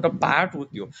गभर्नेन्सको एउटा पार्ट हो,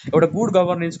 त्यो एउटा गुड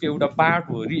गभर्नेन्सको एउटा पार्ट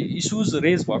हो। इस्युज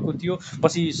रेज भएको थियो,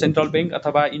 पछि सेन्ट्रल ब्याङ्क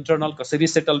अथवा इन्टरनल कसरी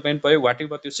सेटलमेन्ट भयो, वाट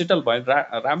एभर त्यो सेटल भयो,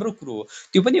 राम्रो कुरो हो।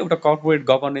 त्यो पनि एउटा कर्पोरेट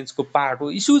गभर्नेन्सको पार्ट हो।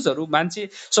 इस्युजहरू मान्छे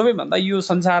सबैभन्दा यो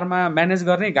संसारमा म्यानेज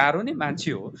गर्ने गाह्रो नै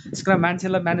मान्छे हो, त्यसकारण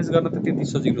मान्छेलाई म्यानेज गर्न त त्यति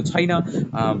सजिलो छैन।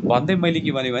 भन्दै मैले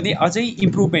के भने अझै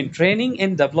इम्प्रुभमेन्ट, ट्रेनिङ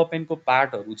एन्ड डेभलपमेन्टको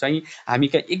पार्टहरू चाहिँ हामी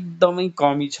कहाँ एकदमै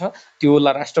कमी छ।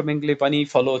 त्योलाई राष्ट्र ब्याङ्कले पनि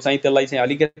फलो चाहिँ त्यसलाई चाहिँ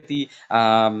अलिकति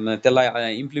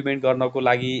त्यसलाई इम्प्लिमेन्ट गर्नको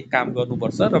लागि काम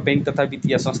गर्नुपर्छ र ब्याङ्क तथा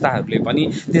वित्तीय संस्थाहरूले पनि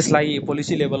त्यसलाई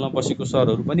पोलिसी लेभलमा बसेको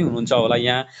सरहरू पनि हुनुहुन्छ होला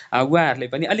यहाँ, उहाँहरूले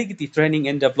पनि अलिकति ट्रेनिङ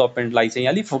एन्ड डेभलपमेन्टलाई चाहिँ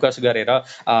अलिक फोकस गरेर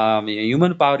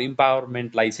ह्युमन पावर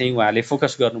इम्पावरमेन्टलाई चाहिँ उहाँहरूले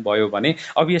फोकस गर्नुभयो भने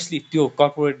अभियसली त्यो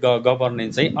कर्पोरेट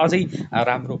गभर्नेन्स चाहिँ अझै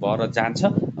राम्रो भएर जान्छ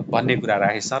भन्ने कुरा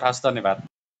राखेँ सर। हस्, धन्यवाद।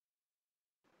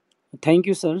 Thank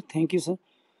you sir, thank you sir.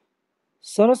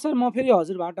 Sir म फेरि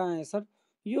हजुरबाट आएँ सर।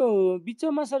 यो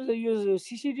बिचमा सर यो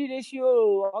सिसिडी रेसियो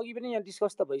अघि पनि यहाँ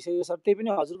डिस्कस त भइसक्यो सर, त्यही पनि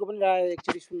हजुरको पनि राय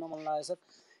एकचोटि सुन्न मन लाग्यो सर।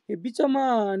 यो बिचमा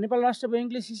नेपाल राष्ट्र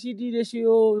ब्याङ्कले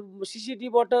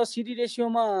सिसिडीबाट सिडी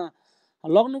रेसियोमा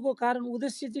लग्नुको कारण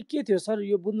उद्देश्य चाहिँ के थियो सर?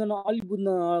 यो अलिक बुझ्न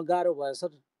गाह्रो भयो सर।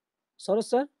 सरोज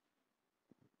सर।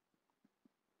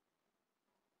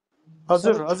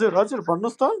 हजुर हजुर हजुर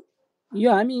भन्नुहोस् त। यो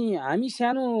हामी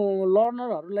सानो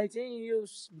लर्नरहरूलाई चाहिँ यो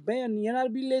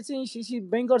एनआरबीले चाहिँ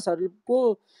ब्याङ्कर्सहरूको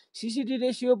सिसिडी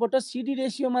रेसियोबाट सिडी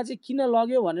रेसियोमा चाहिँ किन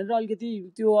लग्यो भनेर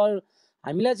अलिकति त्यो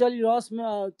हामीलाई चाहिँ अलिक रहस्यमा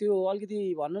त्यो अलिकति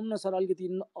भनौँ न सर, अलिकति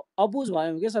अबुझ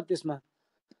भयौँ क्या सर त्यसमा।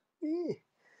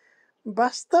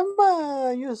 वास्तवमा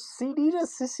यो सिडी र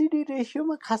सिसिडी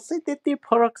रेसियोमा खासै त्यति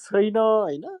फरक छैन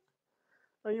होइन।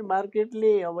 यो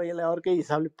मार्केटले अब यसलाई अर्कै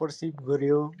हिसाबले पर्सिभ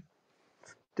गर्यो,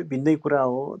 त्यो भिन्दै कुरा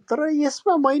हो। तर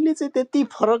यसमा मैले चाहिँ त्यति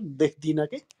फरक देख्दिनँ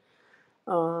कि।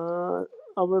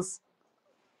 अब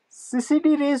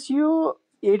सिसिडी रेसियो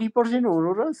 80%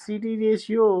 हुनु र सिडी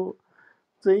रेसियो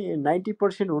चाहिँ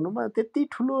 90% हुनुमा त्यति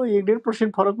ठुलो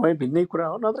 1.5% फरक भयो भिन्दै कुरा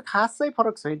हो, नत्र खासै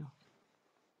फरक छैन।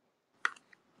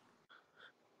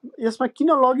 यसमा किन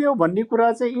लग्यो भन्ने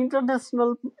कुरा चाहिँ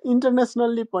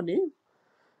इन्टरनेसनल्ली पनि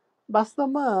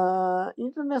वास्तवमा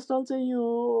इन्टरनेसनल चाहिँ यो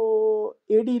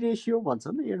एडी रेसियो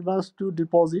भन्छन्, एडभान्स टु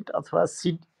डिपोजिट अथवा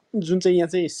जुन चाहिँ यहाँ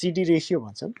चाहिँ सिडी रेसियो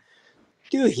भन्छन्,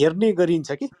 त्यो हेर्ने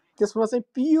गरिन्छ कि। त्यसमा चाहिँ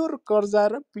प्योर कर्जा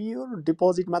र प्योर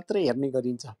डिपोजिट मात्रै हेर्ने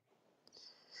गरिन्छ।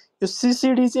 यो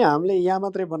सिसिडी चाहिँ हामीले यहाँ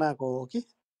मात्रै बनाएको हो कि,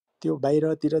 त्यो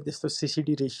बाहिरतिर त्यस्तो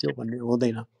सिसिडी रेसियो भन्ने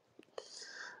हुँदैन।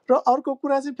 र अर्को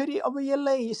कुरा चाहिँ फेरि अब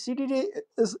यसलाई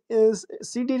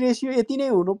सिडी रेसियो यति नै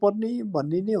हुनुपर्ने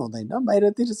भन्ने नै हुँदैन।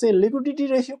 बाहिरतिर चाहिँ लिक्विडिटी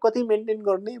रेसियो कति मेन्टेन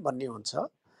गर्ने भन्ने हुन्छ।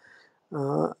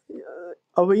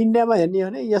 अब इन्डियामा हेर्ने हो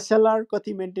भने एसएलआर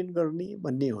कति मेन्टेन गर्ने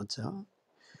भन्ने हुन्छ।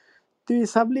 त्यो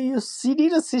हिसाबले यो सिडी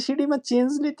र सिसिडीमा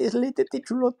चेन्जले त्यसले त्यति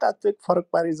ठुलो तात्विक फरक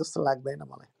पारे जस्तो लाग्दैन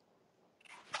मलाई।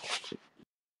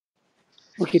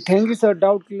 Okay, thank you sir,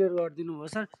 doubt clear गरिदिनु भयो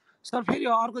सर। सर फेरि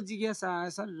अर्को जिज्ञासा आयो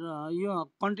सर, यो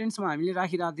कन्टेन्ट्समा हामीले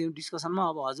राखिरहेको थियौँ डिस्कसनमा,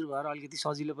 अब हजुर भएर अलिकति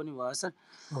सजिलो पनि भयो सर।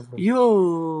 यो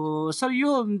सर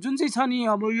यो जुन चाहिँ छ नि,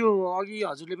 अब यो अघि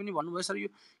हजुरले पनि भन्नुभयो सर,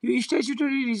 यो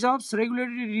स्ट्याच्युटरी रिजर्भ्स,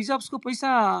 रेगुलेटरी रिजर्भ्सको पैसा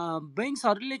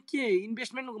ब्याङ्क्सहरूले के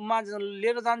इन्भेस्टमेन्टमा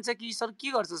लिएर जान्छ कि सर के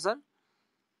गर्छ सर?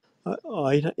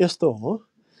 होइन, यस्तो हो,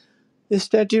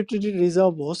 स्ट्याट्युटरी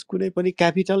रिजर्भ होस् कुनै पनि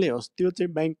क्यापिटलै होस्, त्यो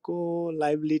चाहिँ ब्याङ्कको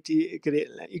लाइबिलिटी के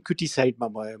अरे इक्विटी साइडमा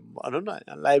भयो भनौँ न,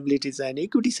 लाइबिलिटी चाहिँ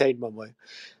इक्विटी साइडमा भयो।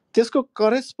 त्यसको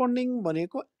करेस्पोन्डिङ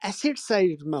भनेको एसेट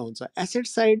साइडमा हुन्छ। एसेट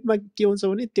साइडमा के हुन्छ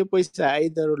भने त्यो पैसा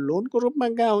आइदर लोनको रूपमा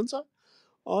गएको हुन्छ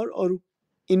अरू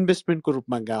इन्भेस्टमेन्टको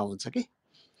रूपमा गएको हुन्छ कि।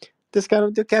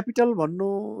 त्यसकारण त्यो क्यापिटल भन्नु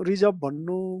रिजर्भ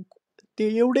भन्नु त्यो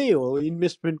एउटै हो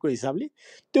इन्भेस्टमेन्टको हिसाबले।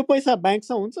 त्यो पैसा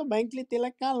ब्याङ्कसँग हुन्छ, ब्याङ्कले त्यसलाई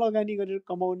कहाँ लगानी गरेर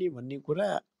कमाउने भन्ने कुरा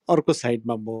अर्को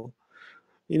साइडमा भयो।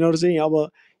 यिनीहरू चाहिँ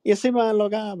अब यसैमा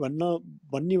लगा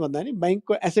भन्ने भन्दा नि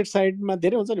ब्याङ्कको एसेट साइडमा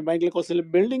धेरै हुन्छ नि। ब्याङ्कले कसैले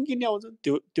बिल्डिङ किन्ने आउँछ,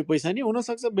 त्यो पैसा नि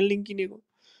हुनसक्छ बिल्डिङ किनेको,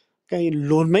 कहीँ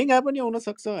लोनमै गए पनि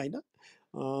हुनसक्छ होइन।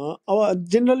 अब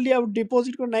जेनरली अब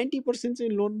डिपोजिटको 90%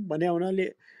 चाहिँ लोन भने हुनाले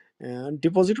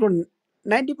डिपोजिटको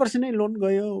 90% नै लोन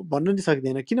गयो भन्न नि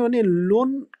सक्दैन, किनभने लोन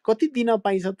कति दिन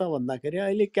पाइन्छ त भन्दाखेरि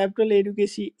अहिले क्यापिटल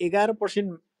एडुकेसी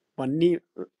 11%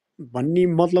 भन्ने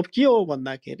मतलब के हो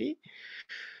भन्दाखेरि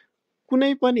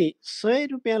कुनै पनि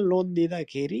 100 रुपियाँ लोन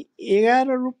दिँदाखेरि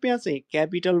 11 रुपियाँ चाहिँ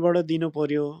क्यापिटलबाट दिनु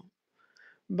पर्यो,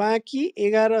 बाँकी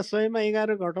 1100 मा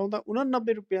 11 घटाउँदा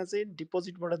 89 रुपियाँ चाहिँ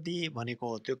डिपोजिटबाट दिए भनेको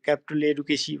हो। त्यो क्यापिटल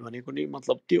एडुकेसी भनेको नै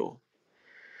मतलब त्यो हो।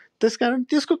 त्यसकारण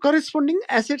त्यसको करेस्पोन्डिङ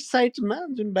एसेट साइडमा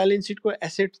जुन ब्यालेन्स सिटको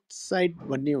एसेट साइड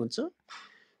भन्ने हुन्छ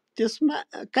त्यसमा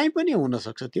कहीँ पनि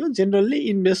हुनसक्छ, त्यो जेनरली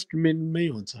इन्भेस्टमेन्टमै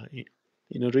हुन्छ।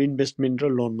 यिनीहरू इन्भेस्टमेन्ट र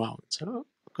लोनमा हुन्छ।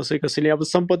 कसैले अब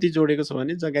सम्पत्ति जोडेको छ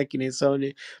भने जग्गा किनेको छ भने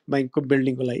ब्याङ्कको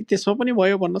बिल्डिङको लागि त्यसमा पनि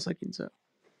भयो भन्न सकिन्छ।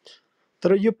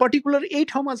 तर यो पर्टिकुलर यही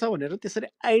ठाउँमा छ भनेर त्यसरी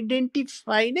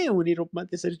आइडेन्टिफाई नै हुने रूपमा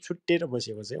त्यसरी छुट्टिएर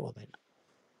बसेको चाहिँ हुँदैन।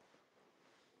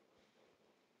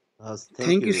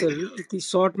 थ्याङ्क यू सर, यति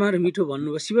सर्टमा र मिठो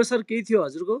भन्नुभयो। शिव सर केही थियो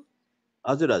हजुरको?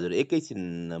 हजुर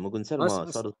एकैछिन मुकुन्द सर, म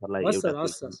सरोज सरलाई एउटा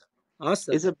क्वेसन।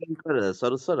 यसो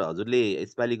सरोज सर, हजुरले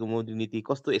यसपालिको मौद्रिक नीति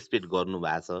कस्तो एक्सपेक्ट गर्नु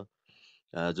भएको छ?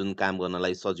 जुन काम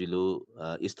गर्नलाई सजिलो,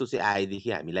 यस्तो चाहिँ आएदेखि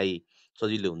हामीलाई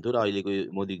सजिलो हुन्थ्यो र अहिलेको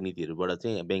मौद्रिक नीतिहरूबाट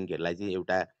चाहिँ ब्याङ्कहरूलाई चाहिँ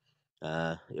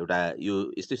एउटा यो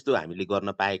यस्तो हामीले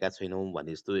गर्न पाएका छैनौँ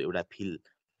भन्ने जस्तो एउटा फिल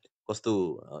कस्तो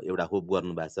एउटा होप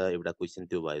गर्नु भएको छ? एउटा क्वेसन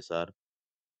त्यो भयो सर।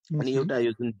 अनि एउटा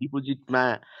यो जुन डिपोजिटमा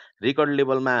रेकर्ड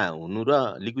लेभलमा हुनु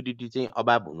र लिक्विडिटी चाहिँ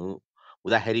अभाव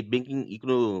हुँदाखेरि ब्याङ्किङ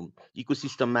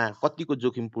इकोसिस्टममा कतिको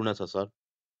जोखिमपूर्ण छ सर?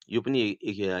 यो पनि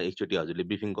एकचोटि हजुरले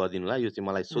ब्रिफिङ गरिदिनु होला। यो चाहिँ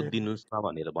मलाई सोधिदिनुहोस् न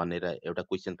भनेर एउटा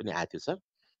क्वेसन पनि आएको थियो सर,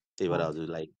 त्यही भएर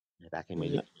हजुरलाई राखेँ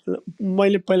मैले।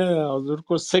 मैले पहिला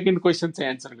हजुरको सेकेन्ड क्वेसन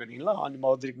चाहिँ एन्सर गरेँ ल, अनि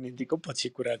मौद्रिक नीतिको पछि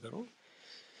कुरा गरौँ।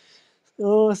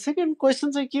 सेकेन्ड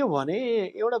क्वेसन चाहिँ के हो भने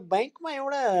एउटा ब्याङ्कमा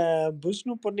एउटा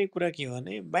बुझ्नुपर्ने कुरा के हो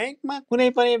भने ब्याङ्कमा कुनै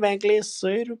पनि ब्याङ्कले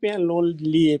 100 रुपियाँ लोन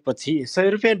लिएपछि 100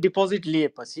 रुपियाँ डिपोजिट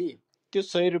लिएपछि त्यो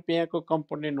 100 रुपियाँको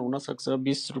कम्पोनेन्ट हुनसक्छ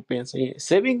 20 रुपियाँ चाहिँ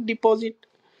सेभिङ डिपोजिट,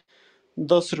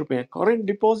 10 रुपियाँ करेन्ट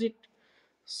डिपोजिट,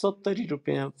 70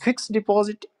 रुपियाँ फिक्स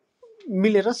डिपोजिट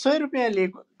मिलेर 100 रुपियाँ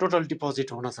लिएको टोटल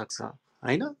डिपोजिट हुनसक्छ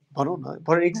होइन। भनौँ न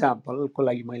फर इक्जाम्पलको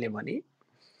लागि मैले भने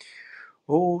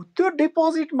हो त्यो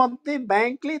डिपोजिट मध्ये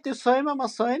ब्याङ्कले त्यो 100 मा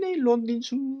 100 नै लोन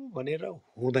दिन्छु भनेर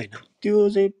हुँदैन। त्यो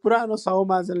चाहिँ पुरानो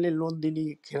साहुमाजनले लोन दिने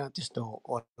खेला त्यस्तो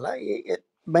होला,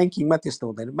 ब्याङ्किङमा त्यस्तो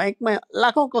हुँदैन। ब्याङ्कमा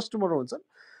लाखौँ कस्टमर हुन्छन्,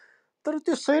 तर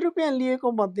त्यो 100 रुपियाँ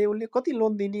लिएको मध्ये उसले कति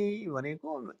लोन दिने भनेको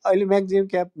अहिले म्याक्सिमम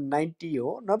क्याप 90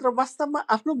 हो, नत्र वास्तवमा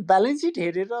आफ्नो ब्यालेन्स सिट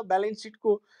हेरेर ब्यालेन्स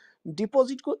सिटको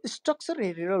डिपोजिटको स्ट्रक्चर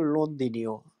हेरेर लोन दिने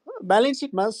हो। ब्यालेन्स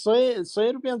सिटमा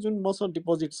 100 रुपियाँ जुन मसँग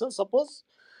डिपोजिट छ, सपोज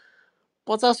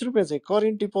 50 रुपियाँ चाहिँ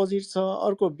करेन्ट डिपोजिट छ,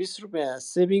 अर्को 20 रुपियाँ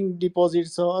सेभिङ डिपोजिट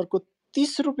छ, अर्को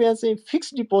 30 रुपियाँ चाहिँ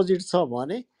फिक्स डिपोजिट छ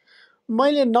भने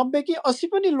मैले 90 कि 80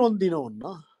 पनि लोन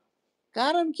दिनुहुन्न।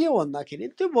 कारण के हो भन्दाखेरि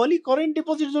त्यो भोलि करेन्ट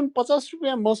डिपोजिट जुन 50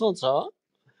 रुपियाँ मसँग छ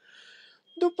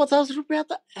त्यो 50 रुपियाँ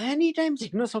त एनी टाइम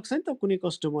झिक्न सक्छ नि त कुनै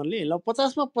कस्टमरले। ल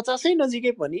 50 मा 50 नै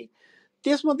नजिकै पनि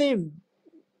त्यसमध्ये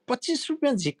 25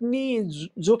 रुपियाँ झिक्ने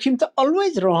जोखिम त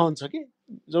अलवेज रहन्छ कि।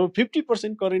 जब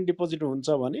 50% करेन्ट डिपोजिट हुन्छ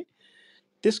भने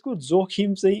त्यसको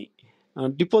जोखिम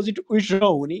चाहिँ डिपोजिट विथड्र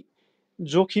हुने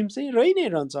जोखिम चाहिँ रहि नै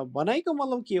रहन्छ। भनाइको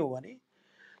मतलब के हो भने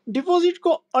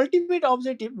डिपोजिटको अल्टिमेट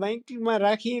अब्जेक्टिभ ब्याङ्कमा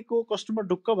राखिएको कस्टमर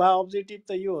ढुक्क भए अब्जेक्टिभ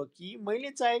त यो हो कि मैले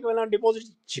चाहेको बेला डिपोजिट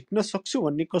झिक्न सक्छु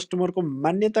भन्ने कस्टमरको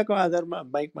मान्यताको आधारमा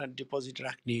ब्याङ्कमा डिपोजिट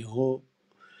राख्ने हो।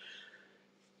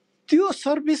 त्यो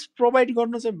सर्भिस प्रोभाइड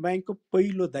गर्नु चाहिँ ब्याङ्कको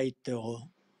पहिलो दायित्व हो,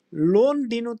 लोन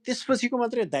दिनु त्यसपछिको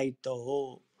मात्रै दायित्व हो।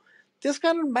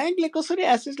 त्यसकारण ब्याङ्कले कसरी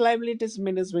एसेट लायबिलिटिज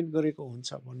म्यानेजमेन्ट गरेको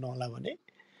हुन्छ भन्नु होला भने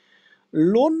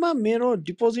लोनमा मेरो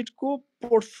डिपोजिटको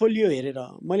पोर्टफोलियो हेरेर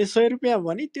मैले 100 रुपियाँ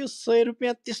भने त्यो 100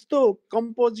 रुपियाँ त्यस्तो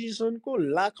कम्पोजिसनको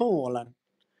लाखौँ होला,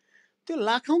 त्यो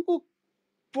लाखौँको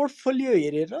पोर्टफोलियो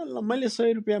हेरेर ल मैले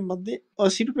 100 रुपियाँ मध्ये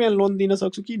 80 रुपियाँ लोन दिन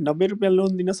सक्छु कि 90 रुपियाँ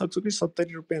लोन दिन सक्छु कि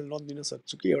 70 रुपियाँ लोन दिन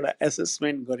सक्छु कि एउटा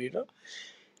एसेसमेन्ट गरेर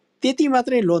त्यति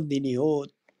मात्रै लोन दिने हो।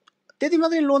 त्यति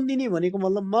मात्रै लोन दिने भनेको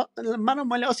मतलब मानव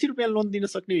मैले 80 रुपियाँ लोन दिन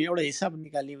सक्ने एउटा हिसाब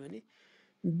निकाल्यो भने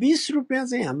 20 रुपियाँ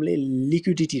चाहिँ हामीले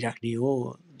लिक्विडिटी राख्ने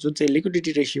हो, जुन चाहिँ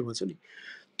लिक्विडिटी रेसियो भन्छ नि।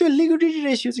 त्यो लिक्विडिटी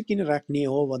रेसियो चाहिँ किन राख्ने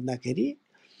हो भन्दाखेरि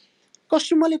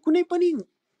कस्टमरले कुनै पनि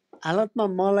हालतमा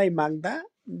मलाई माग्दा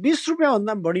 20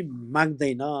 रुपियाँभन्दा बढी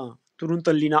माग्दैन, तुरुन्त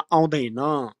लिन आउँदैन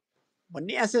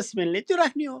भन्ने एसेसमेन्टले त्यो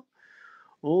राख्ने हो।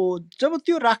 जब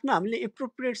त्यो राख्न हामीले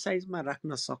एप्रोप्रिएट साइजमा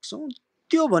राख्न सक्छौँ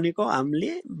त्यो भनेको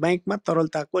हामीले ब्याङ्कमा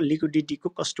तरलताको लिक्विडिटीको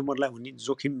कस्टमरलाई हुने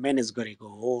जोखिम म्यानेज गरेको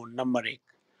हो, नम्बर 1।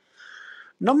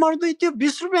 नम्बर 2 त्यो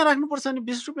 20 रुपियाँ राख्नुपर्छ भने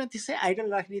 20 रुपियाँ त्यसै आइडल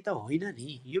राख्ने त होइन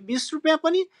नि। यो 20 रुपियाँ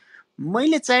पनि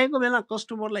मैले चाहेको बेला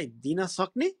कस्टमरलाई दिन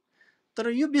सक्ने तर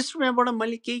यो 20 रुपियाँबाट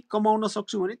मैले केही कमाउन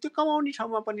सक्छु भने त्यो कमाउने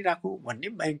ठाउँमा पनि राखौँ भन्ने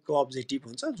ब्याङ्कको अब्जेक्टिभ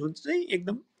हुन्छ, जुन चाहिँ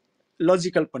एकदम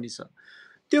लजिकल पनि छ।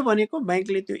 त्यो भनेको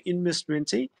ब्याङ्कले त्यो इन्भेस्टमेन्ट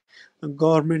चाहिँ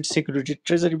गभर्मेन्ट सेक्युरिटी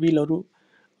ट्रेजरी बिलहरू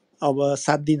अब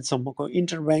 7 दिनसम्मको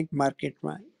इन्टर ब्याङ्क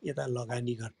मार्केटमा यता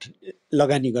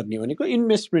लगानी गर्ने भनेको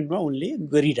इन्भेस्टमेन्टमा उनले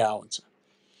गरिरहेको हुन्छ,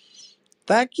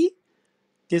 ताकि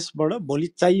त्यसबाट भोलि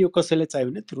चाहियो कसैलाई चाहियो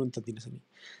भने तुरुन्त दिन सक्ने।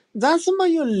 जहाँसम्म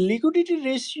यो लिक्विडिटी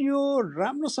रेसियो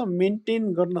राम्रोसँग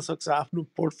मेन्टेन गर्न सक्छ आफ्नो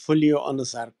पोर्टफोलियो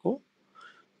अनुसारको,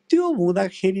 त्यो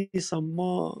हुँदाखेरिसम्म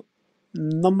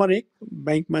नम्बर 1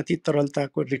 ब्याङ्कमाथि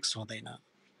तरलताको रिस्क हुँदैन।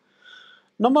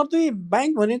 नम्बर 2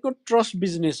 ब्याङ्क भनेको ट्रस्ट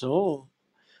बिजनेस हो,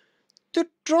 त्यो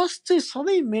ट्रस्ट चाहिँ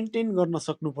सधैँ मेन्टेन गर्न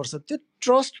सक्नुपर्छ। त्यो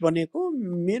ट्रस्ट भनेको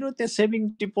मेरो त्यहाँ सेभिङ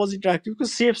डिपोजिट राखेको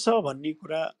सेफ छ भन्ने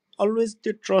कुरा अलवेज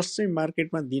त्यो ट्रस्ट चाहिँ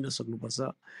मार्केटमा दिन सक्नुपर्छ।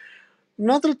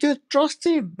 नत्र त्यो ट्रस्ट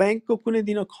चाहिँ ब्याङ्कको कुनै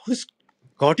दिन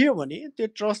घट्यो भने त्यो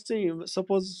ट्रस्ट चाहिँ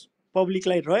सपोज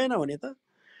पब्लिकलाई रहेन भने त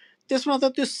त्यसमा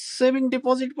त त्यो सेभिङ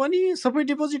डिपोजिट पनि सबै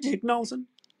डिपोजिट झिक्न आउँछन्,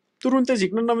 तुरुन्तै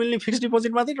झिक्न नमिल्ने फिक्स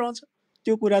डिपोजिट मात्रै रहन्छ।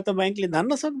 त्यो कुरा त ब्याङ्कले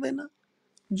धान्न सक्दैन।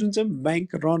 जुन चाहिँ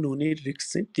ब्याङ्क रन हुने रिस्क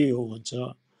चाहिँ त्यो हुन्छ।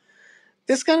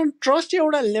 त्यसकारण ट्रस्ट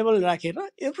एउटा लेभल राखेर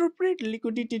एप्रोप्रिएट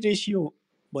लिक्विडिटी रेसियो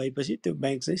भएपछि त्यो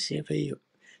ब्याङ्क चाहिँ सेफै हो,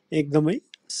 एकदमै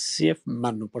सेफ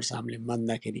मान्नुपर्छ हामीले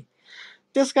मान्दाखेरि।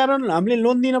 त्यसकारण हामीले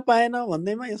लोन दिन पाएन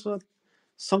भन्दैमा यसमा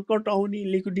सङ्कट आउने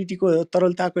लिक्विडिटीको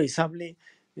तरलताको हिसाबले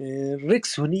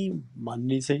रिस्क हुने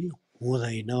भन्ने चाहिँ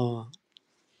हुँदैन।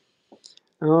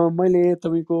 मैले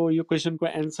तपाईँको यो क्वेसनको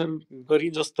एन्सर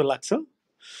गरेँ जस्तो लाग्छ।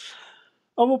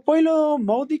 अब पहिलो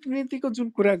मौद्रिक नीतिको जुन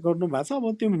कुरा गर्नुभएको छ,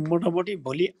 अब त्यो मोटामोटी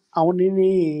भोलि आउने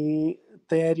नै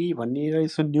तयारी भन्ने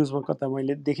यसो न्युजमा कता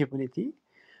मैले देखे पनि थिएँ।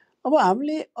 अब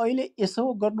हामीले अहिले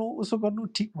यसो गर्नु उसो गर्नु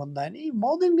ठिक भन्दा नि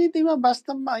मौद्रिक नीतिमा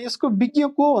वास्तवमा यसको विज्ञ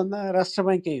को भन्दा राष्ट्र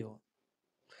ब्याङ्कै हो।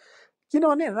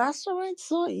 किनभने राष्ट्र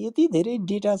ब्याङ्कसँग यति धेरै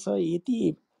डेटा छ, यति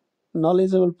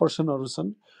नलेजेबल पर्सनहरू छन्,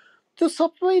 त्यो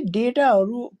सबै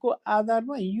डेटाहरूको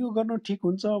आधारमा यो गर्नु ठिक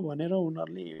हुन्छ भनेर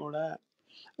उनीहरूले एउटा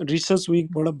रिसर्च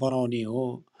विकबाट बनाउने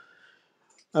हो।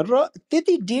 र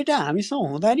त्यति डेटा हामीसँग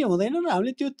हुँदा नि हुँदैन र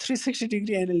हामीले त्यो 360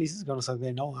 डिग्री एनालिसिस गर्न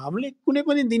सक्दैनौँ। हामीले कुनै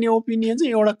पनि दिने ओपिनियन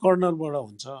चाहिँ एउटा कर्नरबाट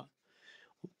हुन्छ।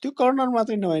 त्यो कर्नर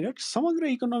मात्रै नभएर समग्र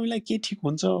इकोनोमीलाई के ठिक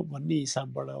हुन्छ भन्ने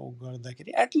हिसाबबाट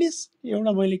गर्दाखेरि एटलिस्ट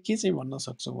एउटा मैले के चाहिँ भन्न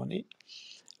सक्छु भने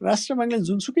राष्ट्र ब्याङ्कले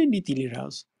जुनसुकै नीति लिएर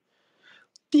आओस्,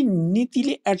 ती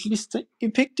नीतिले एटलिस्ट चाहिँ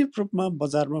इफेक्टिभ रूपमा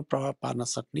बजारमा प्रभाव पार्न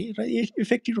सक्ने र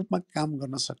इफेक्टिभ रूपमा काम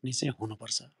गर्न सक्ने चाहिँ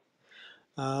हुनुपर्छ।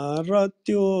 र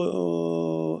त्यो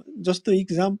जस्तो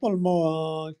इक्जाम्पल म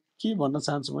के भन्न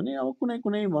चाहन्छु भने अब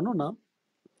कुनै भनौँ न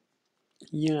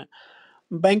यहाँ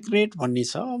ब्याङ्क रेट भन्ने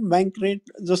छ। ब्याङ्क रेट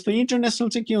जस्तो इन्टरनेसनल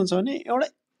चाहिँ के हुन्छ भने एउटा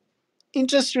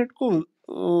इन्ट्रेस्ट रेटको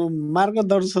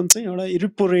मार्गदर्शन चाहिँ एउटा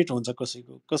रिपो रेट हुन्छ,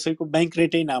 कसैको ब्याङ्क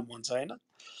रेटै नाम हुन्छ होइन।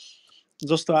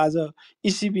 जस्तो आज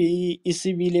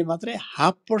इसिबीले मात्रै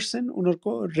 0.5%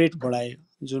 उनीहरूको रेट बढायो,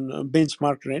 जुन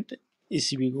बेन्चमार्क रेट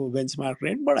इसिबीको बेन्चमार्क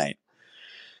रेट बढायो।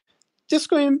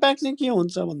 त्यसको इम्प्याक्ट चाहिँ के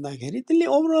हुन्छ भन्दाखेरि त्यसले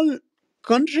ओभरअल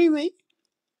कन्ट्रीमै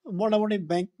मोटामोटी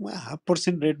ब्याङ्कमा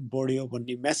 0.5% रेट बढ्यो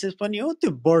भन्ने मेसेज पनि हो,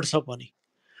 त्यो बढ्छ पनि।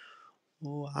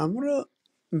 हाम्रो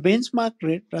बेन्चमार्क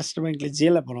रेट राष्ट्र ब्याङ्कले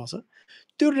जेलाई बनाउँछ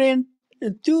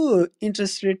त्यो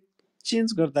इन्ट्रेस्ट रेट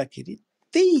चेन्ज गर्दाखेरि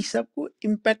त्यही हिसाबको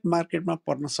इम्प्याक्ट मार्केटमा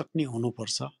पर्न सक्ने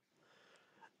हुनुपर्छ।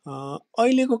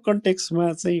 अहिलेको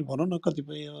कन्टेक्स्टमा चाहिँ भनौँ न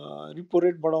कतिपय रिपो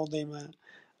रेट बढाउँदैमा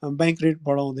ब्याङ्क रेट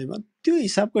बढाउँदैमा त्यो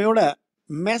हिसाबको एउटा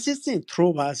मेसेज चाहिँ थ्रो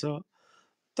भएको छ,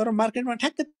 तर मार्केटमा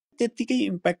ठ्याक्क त्यत्तिकै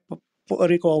इम्प्याक्ट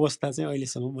परेको अवस्था चाहिँ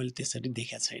अहिलेसम्म मैले त्यसरी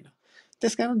देखेको छैन।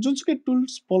 त्यसकारण जुनसुकै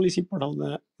टुल्स पोलिसी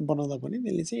बनाउँदा पनि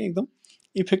त्यसले चाहिँ एकदम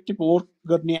इफेक्टिभ वर्क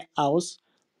गर्ने आओस्,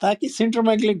 ताकि सेन्ट्रल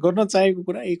ब्याङ्कले गर्न चाहेको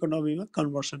कुरा इकोनोमीमा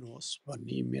कन्भर्सन होस्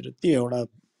भन्ने मेरो त्यो एउटा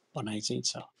भनाइ चाहिँ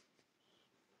छ।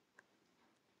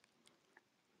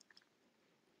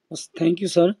 Thank you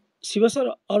sir. Shiv sir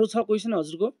अरू छ क्वेसन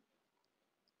हजुरको?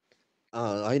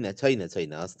 होइन, छैन।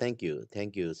 हस्, thank you sir.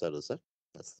 Thank you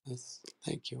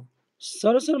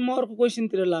sir म अर्को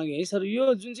क्वेसनतिर लागेँ है सर।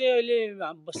 यो जुन चाहिँ अहिले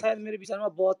सायद मेरो विचारमा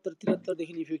 72-73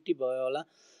 देखि इफेक्टिभ भयो होला,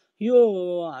 यो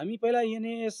हामी पहिला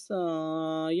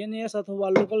एनएस अथवा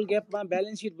लोकल ग्यापमा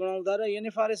ब्यालेन्स सिट बनाउँदा र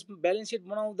एनएफआरएस ब्यालेन्स सिट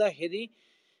बनाउँदाखेरि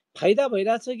फाइदा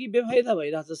भइरहेछ कि बेफाइदा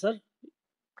भइरहेछ सर?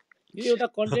 यो एउटा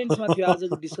कन्टेन्ट्समा थियो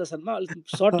आजको डिस्कसनमा, अलिक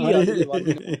सर्टली हजुरले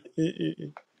भनिदिनु।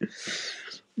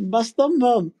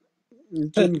 वास्तवमा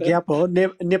जुन ग्याप हो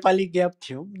नेपाली ग्याप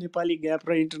थियो, नेपाली ग्याप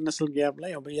र इन्टरनेसनल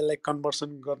ग्यापलाई अब यसलाई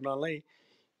कन्भर्सन गर्नलाई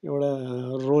एउटा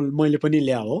रोल मैले पनि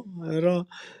ल्याए हो। र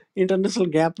इन्टरनेसनल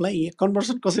ग्यापलाई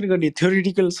कन्भर्सन कसरी गर्ने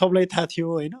थ्योरिटिकल सबलाई थाहा थियो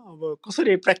होइन, अब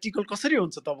कसरी प्र्याक्टिकल कसरी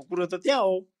हुन्छ त अब कुरो त त्यहाँ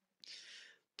हो।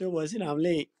 त्यो भएपछि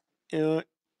हामीले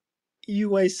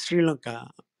युआई श्रीलङ्का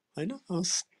होइन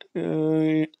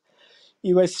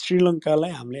युआई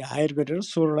श्रीलङ्कालाई हामीले हायर गरेर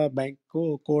 16वटा ब्याङ्कको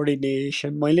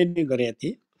कोअर्डिनेसन मैले नै गरेको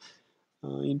थिएँ,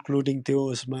 इन्क्लुडिङ त्यो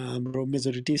उसमा हाम्रो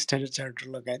मेजोरिटी स्ट्यान्डर्ड चार्टर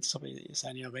लगायत सबै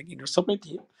सानिया ब्याङ्क यिनीहरू सबै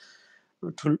थिए,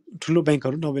 ठुलो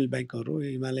ब्याङ्कहरू, नोबेल ब्याङ्कहरू,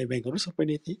 हिमालय ब्याङ्कहरू सबै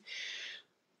नै थिए।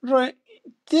 र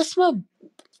त्यसमा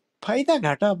फाइदा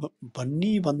घाटा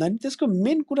भन्ने भन्दा नि त्यसको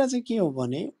मेन कुरा चाहिँ के हो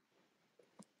भने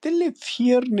त्यसले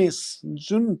फियरनेस,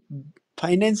 जुन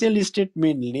फाइनेन्सियल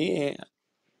स्टेटमेन्टले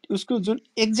उसको जुन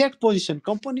एक्ज्याक्ट पोजिसन,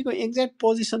 कम्पनीको एक्ज्याक्ट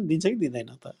पोजिसन दिन्छ कि दिँदैन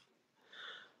त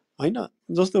होइन।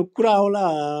 जस्तो कुरा होला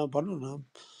भनौँ न,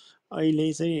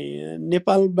 अहिले चाहिँ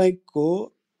नेपाल ब्याङ्कको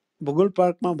भूगोल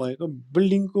पार्कमा भएको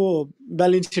बिल्डिङको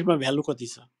ब्यालेन्स सिटमा भ्यालु कति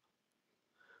छ,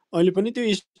 अहिले पनि त्यो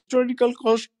हिस्टोरिकल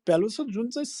कस्ट भ्यालु छ जुन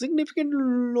चाहिँ सिग्निफिकेन्ट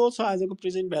लो छ आजको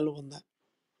प्रेजेन्ट भ्यालु भन्दा।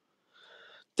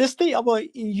 त्यस्तै अब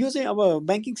यो चाहिँ अब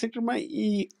ब्याङ्किङ सेक्टरमा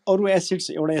यी अरू एसेट्स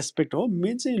एउटा एस्पेक्ट हो,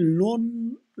 मेन चाहिँ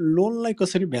लोनलाई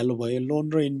कसरी भ्यालु भयो,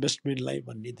 लोन र इन्भेस्टमेन्टलाई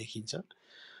भन्ने देखिन्छ।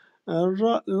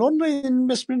 र लोन र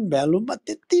इन्भेस्टमेन्ट भ्यालुमा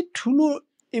त्यति ठुलो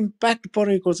इम्प्याक्ट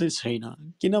परेको चाहिँ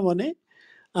छैन, किनभने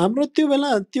हाम्रो त्यो बेला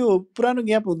त्यो पुरानो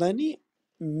ग्याप हुँदा नि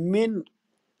मेन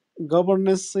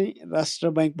गभर्नेन्स चाहिँ राष्ट्र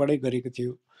ब्याङ्कबाटै गरेको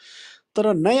थियो।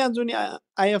 तर नयाँ जुन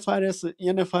आइएफआरएस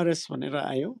एनएफआरएस भनेर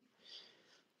आयो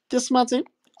त्यसमा चाहिँ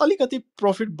अलिकति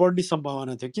प्रफिट बढ्ने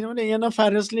सम्भावना थियो, किनभने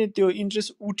एनएफआरएसले त्यो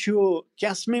इन्ट्रेस्ट उठ्यो,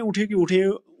 क्यासमै उठ्यो कि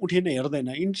उठेन हेर्दैन,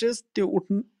 इन्ट्रेस्ट त्यो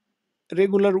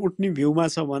रेगुलर उठ्ने भ्यूमा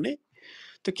छ भने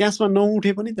त्यो क्यासमा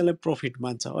नउठे पनि त्यसलाई प्रफिट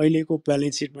मान्छ। अहिलेको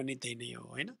ब्यालेन्स सिटमा नि त्यही नै हो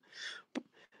होइन।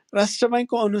 राष्ट्र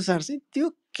ब्याङ्कको अनुसार चाहिँ त्यो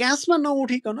क्यासमा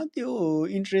नउठिकन त्यो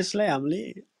इन्ट्रेस्टलाई हामीले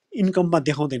इन्कममा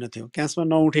देखाउँदैन थियो, क्यासमा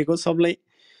नउठेको सबलाई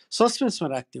सस्पेन्समा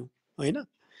राख्थ्यौँ होइन।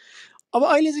 अब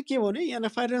अहिले चाहिँ के भयो भने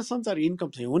एनएफआरएस अनुसार इन्कम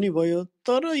चाहिँ हुने भयो,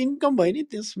 तर इन्कम भयो नि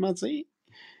त्यसमा चाहिँ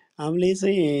हामीले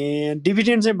चाहिँ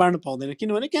डिभिडेन्ड चाहिँ बाँड्नु पाउँदैन,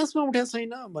 किनभने क्यासमा उठेको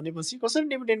छैन भनेपछि कसरी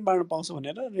डिभिडेन्ड बाँड्नु पाउँछ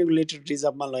भनेर रेगुलेटेड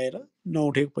रिजर्भमा लगेर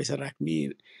नउठेको पैसा राख्ने,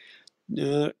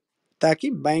 ताकि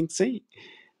ब्याङ्क चाहिँ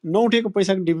नउठेको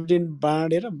पैसाको डिभिडेन्ड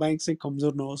बाँडेर ब्याङ्क चाहिँ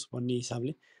कमजोर नहोस् भन्ने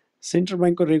हिसाबले सेन्ट्रल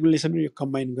ब्याङ्कको रेगुलेसन यो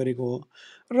कम्बाइन गरेको हो।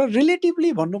 र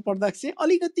रिलेटिभली भन्नुपर्दा चाहिँ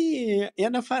अलिकति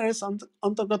एनएफआरएस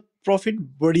अन्तर्गत प्रफिट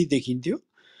बढी देखिन्थ्यो।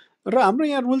 र हाम्रो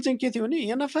यहाँ रुल चाहिँ के थियो भने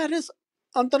एनएफआरएस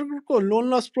अन्तर्गतको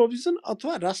लोन लस प्रोभिजन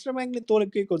अथवा राष्ट्र ब्याङ्कले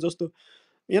तोकेको, जस्तो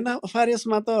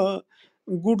एनएफआरएसमा त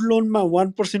गुड लोनमा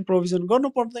 1% प्रोभिजन गर्नु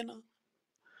पर्दैन,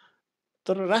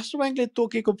 तर राष्ट्र ब्याङ्कले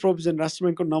तोकेको प्रोभिजन, राष्ट्र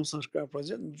ब्याङ्कको नवसरकार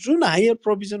प्रोभिजन जुन हायर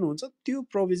प्रोभिजन हुन्छ त्यो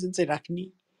प्रोभिजन चाहिँ राख्ने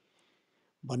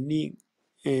भन्ने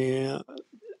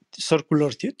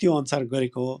सर्कुलर थियो, त्यो अनुसार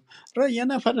गरेको हो। र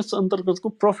एनएफआरएस अन्तर्गतको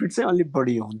प्रफिट चाहिँ अलिक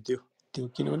बढी हुन्थ्यो त्यो,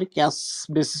 किनभने क्यास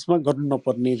बेसिसमा गर्नु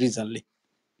नपर्ने रिजनले।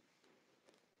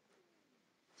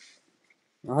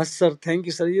 हस् सर, थ्याङ्क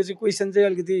यू सर। यो चाहिँ क्वेसन चाहिँ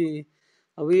अलिकति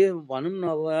अब यो भनौँ न,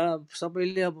 अब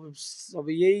सबैले अब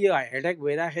यही हेडेक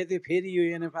भइराखेको थियो, फेरि यो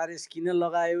एनएफआरएस किन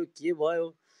लगायो, के भयो,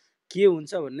 के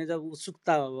हुन्छ भन्ने चाहिँ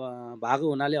उत्सुकता भएको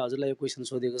हुनाले हजुरलाई यो क्वेसन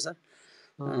सोधेको सर।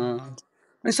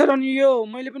 अनि सर, अनि यो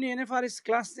मैले पनि एनएफआरएस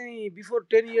क्लास चाहिँ बिफोर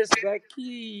 10 इयर्स ब्याक कि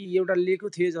एउटा लिएको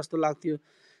थिएँ जस्तो लाग्थ्यो।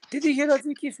 त्यतिखेर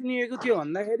चाहिँ के सुनिएको थियो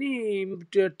भन्दाखेरि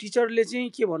टिचरले चाहिँ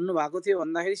के भन्नुभएको थियो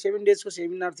भन्दाखेरि 7 डेजको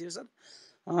सेमिनार थियो सर।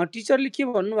 टिचरले के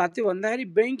भन्नुभएको थियो भन्दाखेरि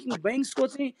ब्याङ्क्सको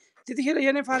चाहिँ त्यतिखेर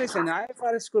एनएफआरएस होइन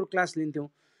आइएफआरएसको क्लास लिन्थ्यौँ।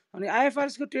 अनि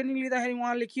आइएफआरएसको ट्रेनिङ लिँदाखेरि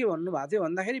उहाँले के भन्नुभएको थियो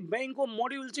भन्दाखेरि ब्याङ्कको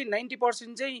मोड्युल चाहिँ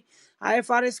 90% चाहिँ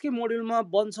आइएफआरएसकै मोड्युलमा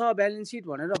बन्छ ब्यालेन्स सिट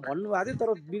भनेर भन्नुभएको थियो।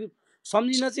 तर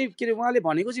सम्झिन चाहिँ के अरे उहाँले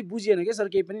भनेको चाहिँ बुझिएन क्या सर,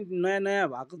 केही पनि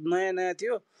नयाँ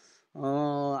थियो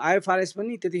आइएफआरएस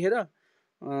पनि त्यतिखेर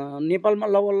नेपालमा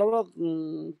लगभग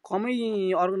कमै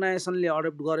अर्गनाइजेसनले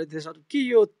अडप्ट गरेको थियो सर। के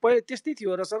यो त्यस्तै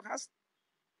थियो र सर खास?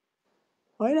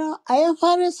 होइन,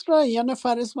 आइएफआरएस र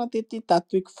एनएफआरएसमा त्यति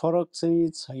तात्विक फरक चाहिँ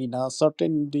छैन।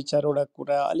 सर्टेन 2-4वटा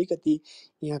कुरा अलिकति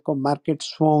यहाँको मार्केट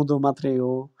सुहाउँदो मात्रै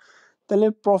हो, त्यसले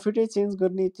प्रफिटै चेन्ज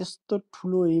गर्ने त्यस्तो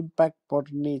ठुलो इम्प्याक्ट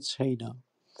पर्ने छैन।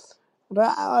 र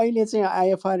अहिले चाहिँ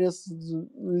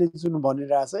आइएफआरएसले जुन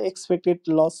भनिरहेछ expected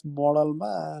loss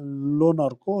मोडलमा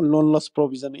लोनहरूको loan loss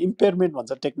provision, इम्पेयरमेन्ट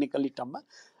भन्छ टेक्निकली टर्ममा,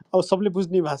 अब सबले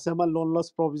बुझ्ने भाषामा लोन लस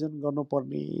प्रोभिजन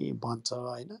गर्नुपर्ने भन्छ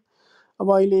होइन।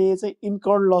 अब अहिले चाहिँ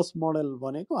इन्कर्ड लस मोडल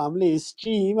भनेको हामीले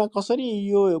हिस्ट्रीमा कसरी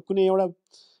यो कुनै एउटा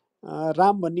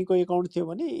राम भन्नेको एकाउन्ट थियो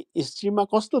भने हिस्ट्रीमा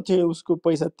कस्तो थियो उसको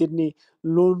पैसा तिर्ने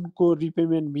लोनको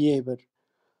रिपेमेन्ट बिहेभियर,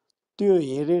 त्यो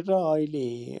हेरेर अहिले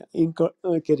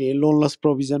के अरे लोन लस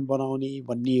प्रोभिजन बनाउने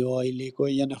भन्ने हो अहिलेको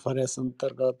एनएफआरएस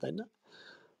अन्तर्गत होइन।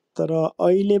 तर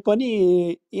अहिले पनि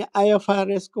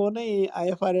आइएफआरएसको नै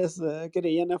आइएफआरएस के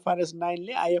अरे एनएफआरएस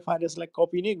 9ले आइएफआरएसलाई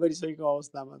कपी नै गरिसकेको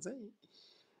अवस्थामा चाहिँ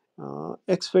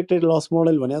एक्सपेक्टेड लस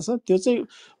मोडल भनेको छ त्यो चाहिँ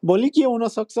भोलि के हुन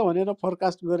सक्छ भनेर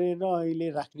फोरकास्ट गरेर अहिले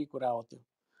राख्ने कुरा हो त्यो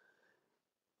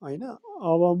हैन।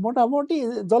 अब मोटामोटी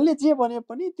जसले जे भने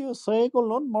पनि त्यो 100 को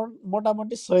लोन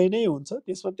मोटामोटी 100 नै हुन्छ,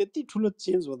 त्यसमा त्यति ठुलो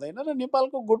चेन्ज हुँदैन। र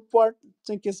नेपालको गुड पार्ट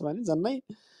चाहिँ के छ भने झन्नै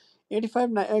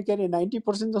 85 के अरे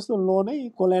 90% जस्तो लोनै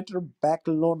कोल्याटर ब्याक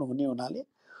लोन हुने हुनाले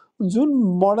जुन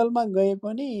मोडलमा गए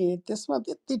पनि त्यसमा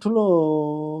त्यति ठुलो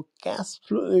क्यास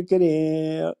फ्लो के अरे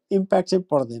इम्प्याक्ट चाहिँ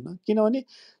पर्दैन, किनभने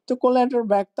त्यो कोल्याटर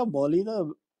ब्याक त भोलि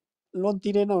त लोन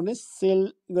तिरेन भने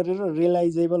सेल गरेर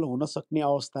रियलाइजेबल हुन सक्ने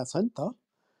अवस्था छ नि त।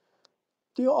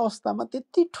 त्यो अवस्थामा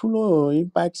त्यति ठुलो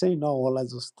इम्प्याक्ट चाहिँ नहोला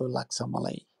जस्तो लाग्छ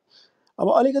मलाई। अब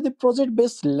अलिकति प्रोजेक्ट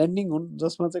बेस्ड लेन्डिङ हुन्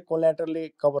जसमा चाहिँ कोल्याटरले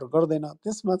कभर गर्दैन,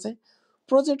 त्यसमा चाहिँ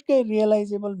प्रोजेक्टकै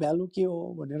रियलाइजेबल भ्यालु के हो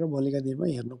भनेर भोलिका दिनमा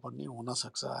हेर्नुपर्ने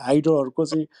हुनसक्छ। हाइड्रोहरूको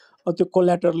चाहिँ त्यो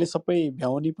कोल्याटरले सबै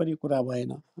भ्याउने पनि कुरा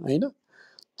भएन होइन।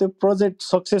 त्यो प्रोजेक्ट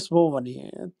सक्सेस भयो भने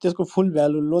त्यसको फुल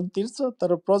भ्यालु लोन तिर्छ,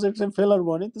 तर प्रोजेक्ट चाहिँ फेलर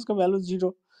भयो भने त्यसको भ्यालु जिरो।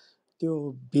 त्यो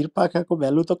भिरपाखाको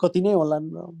भ्यालु त कति नै होला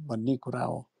भन्ने कुरा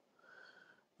हो।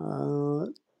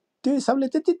 त्यो हिसाबले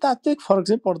त्यति तात्विक फरक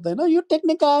चाहिँ पर्दैन। यो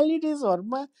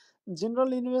टेक्निकलिटिजहरूमा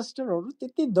जेनरल इन्भेस्टरहरू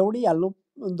त्यति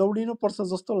दौडिनुपर्छ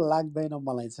जस्तो लाग्दैन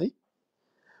मलाई चाहिँ।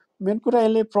 मेन कुरा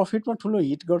यसले प्रफिटमा ठुलो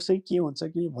हिट गर्छ कि के हुन्छ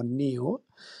कि भन्ने हो।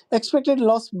 एक्सपेक्टेड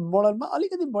लस मोडलमा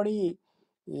अलिकति बढी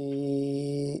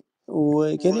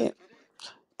के अरे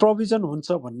प्रोभिजन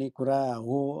हुन्छ भन्ने कुरा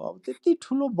हो। अब त्यति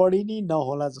ठुलो बढी नै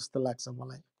नहोला जस्तो लाग्छ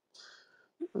मलाई।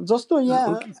 जस्तो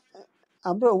यहाँ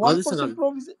हाम्रो 1%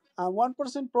 प्रोभिजन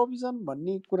 1% प्रोभिजन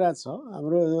भन्ने कुरा छ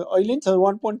हाम्रो अहिले नि छ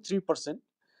 1.3%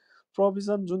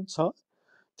 प्रोभिजन जुन छ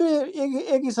त्यो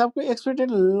एक हिसाबको एक्सपेक्टेड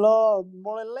ल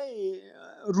मोडललाई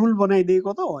रुल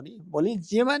बनाइदिएको त हो नि। भोलि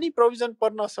जेमा नि प्रोभिजन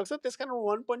पर्न सक्छ, त्यसकारण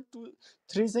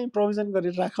 1.23 चाहिँ प्रोभिजन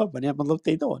गरेर राख भने मतलब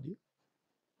त्यही त हो नि।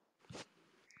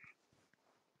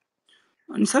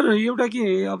 अनि सर एउटा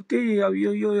के अब त्यही अब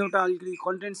यो एउटा अलिकति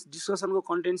कन्टेन्ट्स डिस्कसनको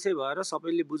कन्टेन्ट्सै भएर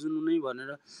सबैले बुझ्नु नै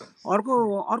भनेर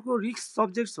अर्को रिस्क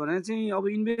सब्जेक्ट्स भने चाहिँ अब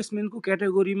इन्भेस्टमेन्टको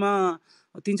क्याटेगोरीमा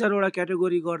 3-4वटा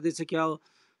क्याटेगोरी गर्दैछ क्या हो।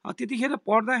 त्यतिखेर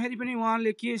पढ्दाखेरि पनि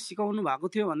उहाँले के सिकाउनु भएको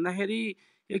थियो भन्दाखेरि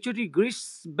एकचोटि ग्रिस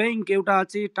ब्याङ्क एउटा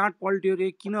चाहिँ टाँट पल्ट्यो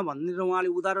रे किन भनेर उहाँले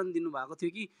उदाहरण दिनुभएको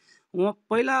थियो कि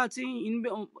पहिला चाहिँ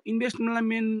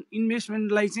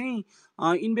इन्भेस्टमेन्टलाई चाहिँ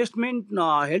इन्भेस्टमेन्ट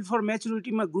हेल्ड फर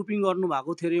म्याचुरिटीमा ग्रुपिङ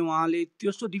गर्नुभएको थियो अरे उहाँले।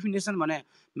 त्यस्तो डिफिनेसन भने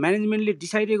म्यानेजमेन्टले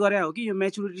डिसाइडै गरे हो कि यो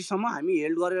म्याचुरिटीसम्म हामी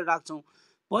हेल्ड गरेर राख्छौँ।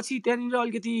 पछि त्यहाँनिर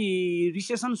अलिकति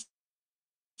रिसेसन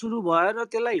सुरु भएर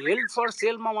त्यसलाई हेल्ड फर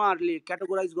सेलमा उहाँहरूले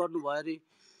क्याटेगोराइज गर्नुभयो अरे।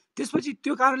 त्यसपछि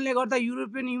त्यो कारणले गर्दा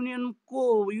युरोपियन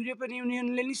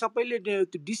युनियनले नि सबैले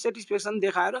डिससेटिस्फेक्सन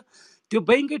देखाएर त्यो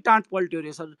ब्याङ्कै टाँट पल्ट्यो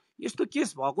अरे सर। यस्तो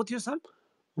केस भएको थियो सर?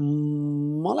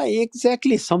 मलाई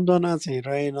एक्ज्याक्टली सम्झना चाहिँ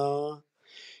रहेन।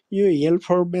 यो held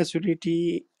for maturity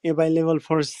available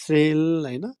for sale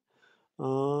होइन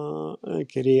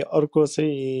के अरे अर्को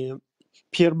चाहिँ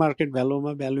फेयर मार्केट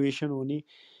भ्यालुमा भ्यालुएसन हुने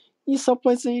यी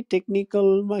सबै चाहिँ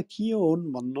टेक्निकलमा के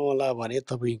हुन् भन्नु होला भने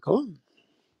तपाईँको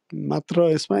मात्र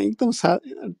यसमा एकदम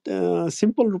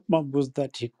सिम्पल रूपमा बुझ्दा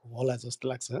ठिक होला जस्तो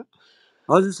लाग्छ।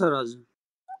 हजुर सर हजुर।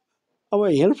 अब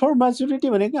हेल्ड फर म्याचुरिटी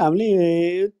भनेको हामीले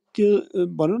त्यो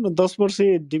भनौँ न 10 वर्ष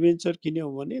डिबेन्चर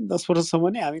किन्यौँ भने 10 वर्षसम्म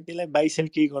नै हामी त्यसलाई बाई सेल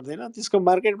केही गर्दैन, त्यसको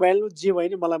मार्केट भ्यालु जे भयो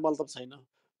नि मलाई मतलब छैन,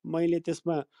 मैले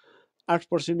त्यसमा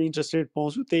 8% इन्ट्रेस्ट रेट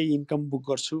पाउँछु त्यही इन्कम बुक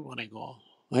गर्छु भनेको हो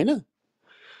होइन।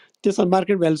 त्यसमा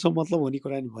मार्केट भ्यालुसँग मतलब हुने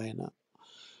कुरा नि भएन।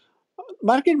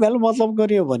 मार्केट भ्यालु मतलब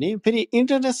गर्यो भने फेरि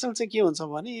इन्टरनेसनल चाहिँ के हुन्छ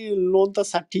भने लोन त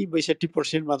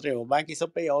 60-62% मात्रै हो, बाँकी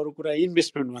सबै अरू कुरा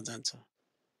इन्भेस्टमेन्टमा जान्छ।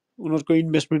 उनीहरूको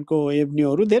इन्भेस्टमेन्टको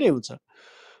एभन्यूहरू धेरै हुन्छ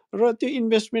र त्यो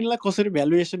इन्भेस्टमेन्टलाई कसरी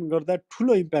भ्यालुएसन गर्दा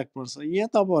ठुलो इम्प्याक्ट पर्छ। यहाँ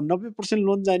त अब 90%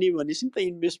 लोन जाने भनेपछि त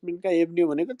इन्भेस्टमेन्टका एभन्यू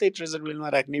भनेको त्यही ट्रेजर बिलमा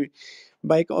राख्ने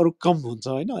बाहेक अरू कम हुन्छ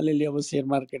होइन। अलिअलि अब सेयर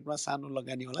मार्केटमा सानो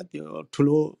लगानी होला, त्यो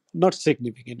ठुलो नट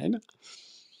सिग्निफिकेन्ट होइन।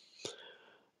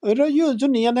 र यो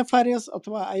जुन एनएफआरएस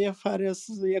अथवा आइएफआरएस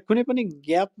या कुनै पनि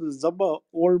ग्याप जब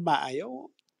वर्ल्डमा आयो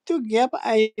त्यो ग्याप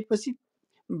आएपछि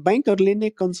ब्याङ्कहरूले नै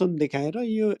कन्सर्न देखाएर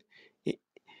यो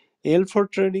held for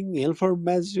trading held for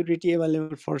maturity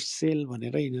available for sale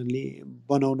भनेर यिनीहरूले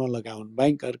बनाउन लगाउन्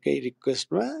ब्याङ्कहरूकै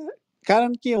रिक्वेस्टमा।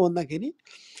 कारण के हो भन्दाखेरि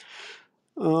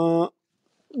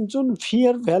जुन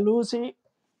फियर भ्यालु चाहिँ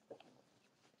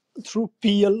through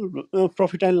PL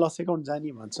profit and loss account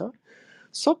जाने भन्छ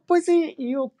सबै चाहिँ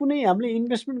यो कुनै हामीले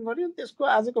इन्भेस्टमेन्ट गर्यो त्यसको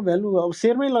आजको भ्यालु अब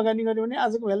सेयरमै लगानी गर्यो भने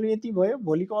आजको भ्यालु यति भयो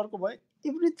भोलिको अर्को भयो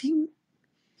एभ्रिथिङ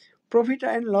प्रफिट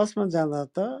एन्ड लसमा जाँदा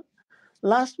त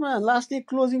लास्ट डे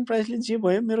क्लोजिङ प्राइसले जे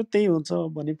भयो मेरो त्यही हुन्छ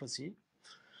भनेपछि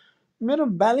मेरो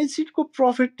ब्यालेन्स सिटको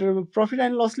प्रफिट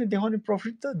एन्ड लसले देखाउने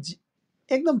प्रफिट त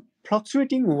एकदम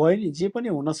फ्लक्चुएटिङ भयो नि, जे पनि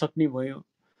हुन सक्ने भयो।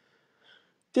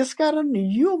 त्यसकारण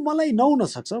यो मलाई नहुन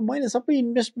सक्छ। मैले सबै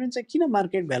इन्भेस्टमेन्ट चाहिँ किन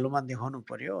मार्केट भ्यालुमा देखाउनु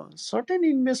पर्यो? सर्टेन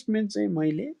इन्भेस्टमेन्ट चाहिँ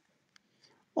मैले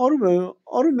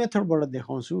अरू मेथडबाट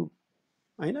देखाउँछु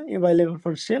हैन, एभाइलेबल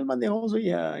फर सेलमा देखाउँछु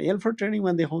या हेल्प फर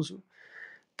ट्रेडिङमा देखाउँछु,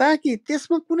 ताकि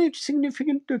त्यसमा कुनै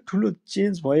सिग्निफिकेन्ट ठुलो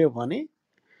चेन्ज भयो भने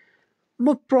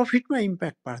म प्रफिटमा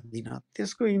इम्प्याक्ट पार्दिनँ।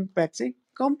 त्यसको इम्प्याक्ट चाहिँ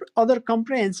अदर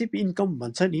कम्प्रिहेन्सिभ इन्कम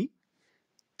भन्छ नि,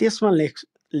 त्यसमा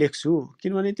लेख्छु।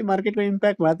 किनभने त्यो मार्केटको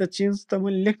इम्प्याक्ट भए त चेन्ज त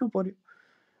मैले लेख्नु पर्यो,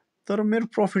 तर मेरो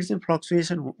प्रफिट चाहिँ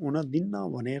फ्लक्चुएसन हुन दिन्न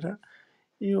भनेर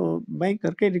यो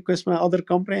ब्याङ्कहरूकै रिक्वेस्टमा अदर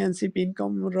कम्प्रिहेन्सिभ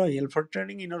इन्कम र हेल्प फर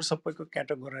ट्रेडिङ यिनीहरू सबैको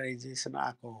क्याटेगोराइजेसन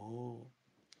आएको हो।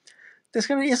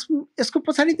 त्यसकारण यसको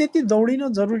पछाडि त्यति दौडिनु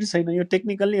जरुरी छैन। यो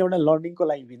टेक्निकल्ली एउटा लर्निङको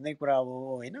लागि भिन्दै कुरा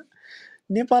हो होइन।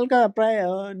 नेपालका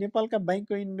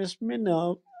ब्याङ्कको इन्भेस्टमेन्ट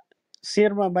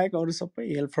सेयरमा बाहेक अरू सबै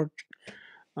हेल्प फर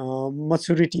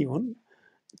मच्युरिटी हुन्।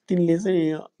 तिनले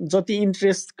चाहिँ जति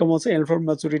इन्ट्रेस्ट कमाउँछ हेल्प फर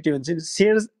मच्युरिटी भन्छ नि,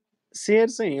 सेयर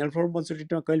चाहिँ हेल्प फर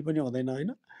मच्युरिटीमा कहिले पनि हुँदैन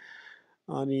होइन।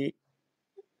 अनि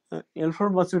हेल्प फर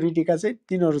मच्युरिटीका चाहिँ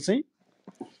तिनीहरू चाहिँ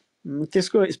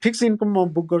त्यसको फिक्स इन्कम म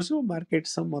बुक गर्छु,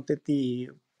 मार्केटसम्म त्यति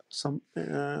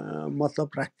मतलब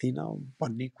राख्दिनँ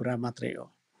भन्ने कुरा मात्रै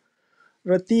हो।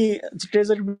 र ती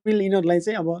ट्रेजरी बिल यिनीहरूलाई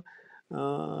चाहिँ अब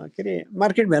के अरे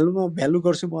मार्केट भ्यालुमा भ्यालु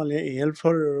गर्छु म, हेल्प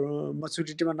फर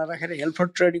मच्युरिटीमा नराखेर हेल्प फर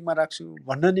ट्रेडिङमा राख्छु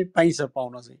भन्न नि पाइन्छ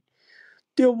पाउन चाहिँ।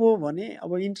 त्यो भयो भने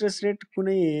अब इन्ट्रेस्ट रेट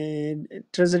कुनै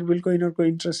ट्रेजरी बिलको यिनीहरूको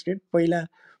इन्ट्रेस्ट रेट पहिला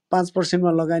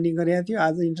 5% लगानी गरेको थियो,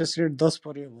 आज इन्ट्रेस्ट रेट 10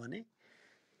 पर्यो भने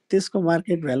त्यसको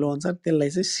मार्केट भ्यालु अनुसार त्यसलाई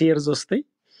चाहिँ सेयर जस्तै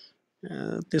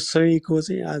त्यो 100 को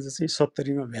चाहिँ आज चाहिँ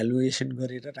 70 मा भ्यालुएसन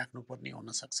गरेर राख्नुपर्ने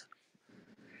हुनसक्छ।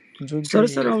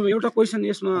 सर अब एउटा क्वेसन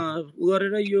यसमा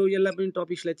गरेर यसलाई पनि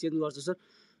टपिक्सलाई चेन्ज गर्छ सर।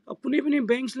 अब कुनै पनि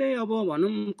ब्याङ्क्सले अब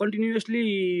भनौँ कन्टिन्युसली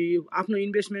आफ्नो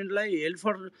इन्भेस्टमेन्टलाई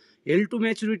हेल्ड टु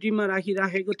म्याचुरिटीमा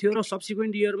राखिराखेको थियो र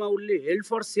सब्सिक्वेन्ट इयरमा उसले हेल्ड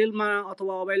फर सेलमा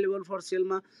अथवा अभाइलेबल फर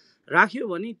सेलमा राख्यो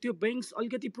भने त्यो ब्याङ्क्स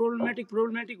अलिकति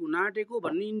प्रोब्लमेटिक हुन आँटेको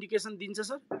भन्ने इन्डिकेसन दिन्छ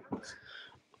सर?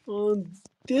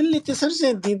 त्यसले त्यसरी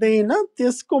चाहिँ दिँदैन।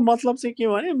 त्यसको मतलब चाहिँ के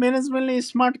भने म्यानेजमेन्टले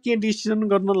स्मार्ट के डिसिजन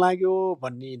गर्न लाग्यो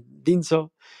भन्ने दिन्छ।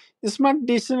 स्मार्ट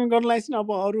डिसिजन गर्नलाई चाहिँ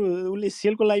अब अरू उसले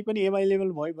सेलको लागि पनि एभाइलेबल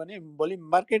भयो भने भोलि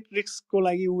मार्केट रिस्कको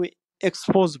लागि ऊ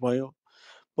एक्सपोज भयो,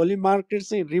 भोलि मार्केट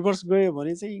चाहिँ रिभर्स गयो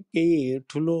भने चाहिँ केही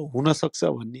ठुलो हुनसक्छ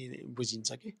भन्ने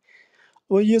बुझिन्छ कि।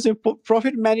 अब यो चाहिँ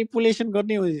प्रफिट म्यानिपुलेसन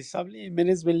गर्ने हिसाबले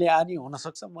म्यानेजमेन्टले आनी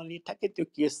हुनसक्छ। मैले ठ्याक्कै त्यो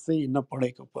केस चाहिँ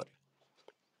नपढेको पर्यो।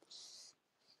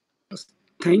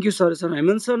 Thank you sir.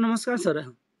 Hemant sir नमस्कार सर,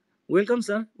 वेलकम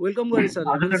सर, वेलकम गरे सर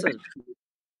हेमन्त सर।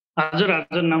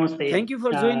 हजुर नमस्ते, thank you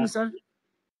for joining sir.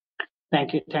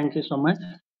 Thank you so much.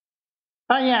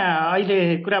 यहाँ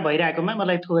अहिले कुरा भइरहेकोमा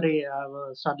मलाई थोरै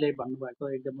अब सरले भन्नुभएको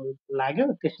एकदम लाग्यो,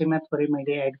 त्यसैमा थोरै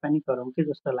मैले एड पनि गरौँ कि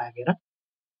जस्तो लागेर।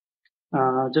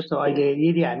 जस्तो अहिले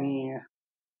यदि हामी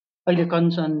अहिले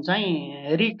कन्सर्न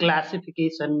चाहिँ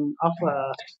रिक्लासिफिकेसन अफ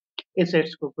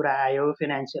एसेट्सको कुरा आयो,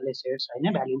 फाइनेन्सियल एसेट्स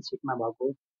होइन, ब्यालेन्स सिटमा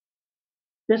भएको,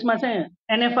 त्यसमा चाहिँ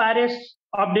एनएफआरएस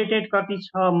अपडेटेड कति छ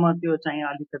म त्यो चाहिँ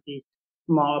अलिकति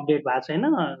म अपडेट भएको छैन।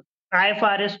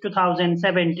 आइएफआरएस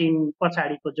 2017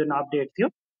 पछाडिको जुन अपडेट थियो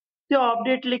त्यो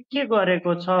अपडेटले के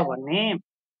गरेको छ भने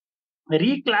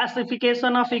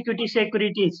रिक्लासिफिकेसन अफ इक्विटी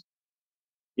सेक्युरिटिज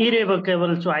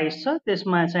इरेभोकेबल चोइस छ।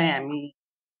 त्यसमा चाहिँ हामी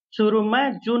सुरुमा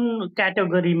जुन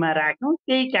क्याटेगोरीमा राख्यौँ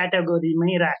त्यही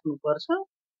क्याटेगोरीमै राख्नुपर्छ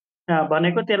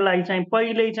भनेको। त्यसलाई चाहिँ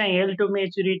पहिल्यै चाहिँ हेल्ड टु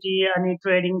मेच्युरिटी अनि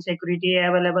trading security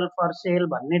available for sale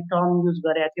भन्ने टर्म युज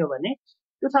गरेको थियो भने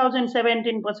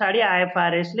 2017 पछाडि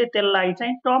आइएफआरएसले त्यसलाई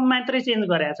चाहिँ टर्म मात्रै चेन्ज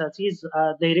गरेको छ, चिज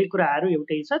धेरै कुराहरू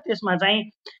एउटै छ। त्यसमा चाहिँ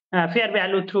fair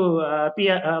value through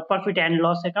profit and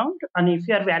loss account अनि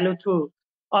fair value through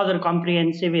other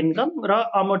comprehensive income र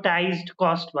अमोर्टाइज्ड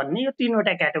कस्ट भन्ने यो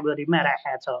तीनवटा क्याटेगोरीमा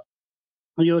राखेको छ।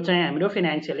 यो चाहिँ हाम्रो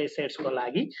फाइनेन्सियल एसेट्सको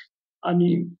लागि। अनि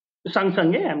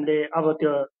सँगसँगै हामीले अब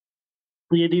त्यो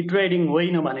यदि ट्रेडिङ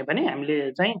होइन भने पनि हामीले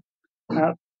चाहिँ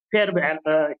फेयर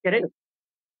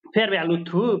भ्यालु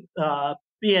थ्रु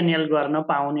पिएनएल गर्न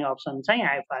पाउने अप्सन चाहिँ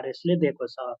आइएफआरएसले दिएको छ।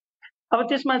 अब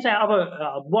त्यसमा चाहिँ अब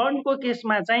बन्डको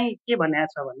केसमा चाहिँ के भनेको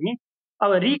छ भने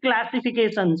अब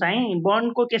रिक्लासिफिकेसन चाहिँ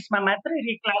बन्डको केसमा मात्रै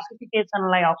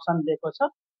रिक्लासिफिकेसनलाई अप्सन दिएको छ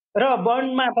र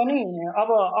बन्डमा पनि अब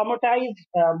अमोर्टाइज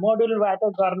मोडुलबाट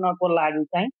गर्नको लागि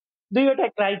चाहिँ दुईवटा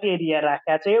क्राइटेरिया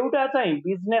राखेको छ। एउटा चाहिँ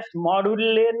बिजनेस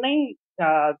मोडुलले नै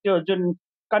त्यो जुन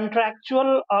कन्ट्र्याक्चुअल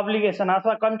अब्लिगेसन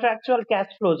अथवा कन्ट्र्याक्चुअल क्यास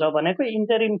फ्लो छ भनेको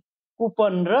इन्टरिम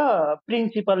कुपन र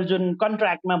प्रिन्सिपल जुन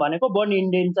कन्ट्र्याक्टमा भनेको बन्ड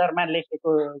इन्डेन्चरमा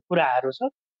लेखेको कुराहरू छ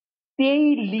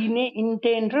त्यही लिने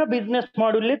इन्टेन्ट र बिजनेस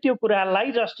मोडुलले त्यो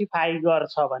कुरालाई जस्टिफाई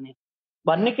गर्छ भने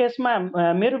भन्ने केसमा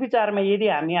मेरो विचारमा यदि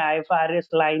हामी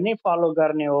आइएफआरएसलाई नै फलो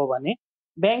गर्ने हो भने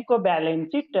ब्याङ्कको ब्यालेन्स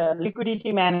सिट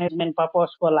लिक्विडिटी म्यानेजमेन्ट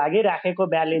पर्पजको लागि राखेको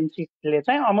ब्यालेन्स सिटले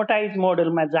चाहिँ अमोटाइज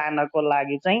मोडलमा जानको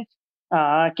लागि चाहिँ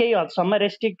केही हदसम्म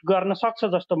रेस्ट्रिक्ट गर्न सक्छ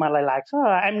जस्तो मलाई लाग्छ।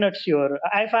 I'm not sure.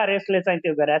 आइएफआरएसले चाहिँ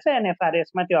त्यो गरेको छ,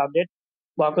 एनएफआरएसमा त्यो अपडेट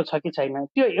भएको छ कि छैन।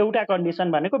 त्यो एउटा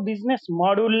कन्डिसन भनेको बिजनेस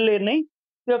मोडुलले नै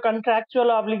त्यो कन्ट्राक्चुअल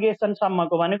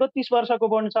अब्लिगेसनसम्मको भनेको 30 वर्षको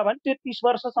बोन्ड छ भने त्यो 30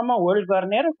 वर्षसम्म होल्ड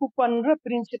गर्ने र कुपन र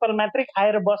प्रिन्सिपल मात्रै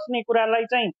खाएर बस्ने कुरालाई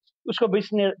चाहिँ उसको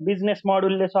बिजनेस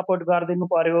मोडुलले सपोर्ट गरिदिनु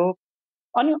पर्यो।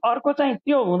 अनि अर्को चाहिँ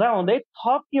त्यो हुँदाहुँदै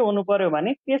थप के हुनु पर्यो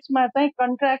भने त्यसमा चाहिँ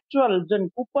कन्ट्राक्चुअल जुन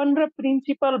कुपन र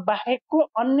प्रिन्सिपल बाहेकको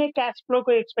अन्य क्यास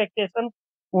फ्लोको एक्सपेक्टेसन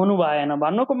हुनु भएन।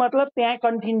 भन्नुको मतलब त्यहाँ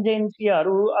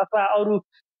कन्टिन्जेन्सीहरू अथवा अरू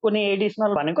कुनै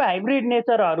एडिसनल भनेको हाइब्रिड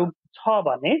नेचरहरू छ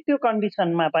भने त्यो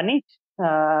कन्डिसनमा पनि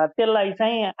त्यसलाई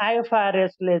चाहिँ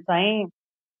आइएफआरएसले चाहिँ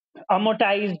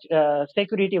अमोटाइज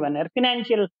सेक्युरिटी भनेर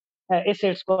फिनान्सियल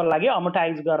एसेट्सको लागि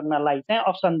अमोटाइज गर्नलाई चाहिँ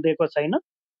अप्सन दिएको छैन।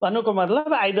 भन्नुको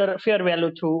मतलब either fair value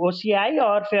through ओसिआई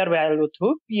or fair value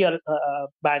through PL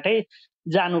बाटै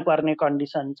जानुपर्ने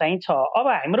कन्डिसन चाहिँ छ। अब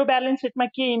हाम्रो ब्यालेन्स सिटमा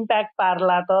के इम्प्याक्ट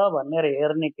पार्ला त भनेर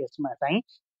हेर्ने केसमा चाहिँ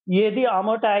यदि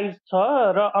अमोटाइज छ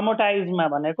र अमोटाइजमा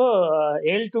भनेको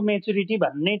हेल्ड टु मेच्युरिटी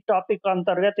भन्ने टपिक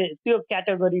अन्तर्गत त्यो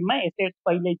क्याटेगोरीमा एसेट्स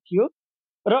पहिल्यै थियो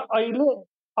र अहिले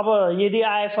अब यदि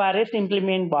आइएफआरएस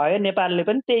इम्प्लिमेन्ट भयो, नेपालले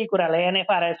पनि त्यही कुरालाई,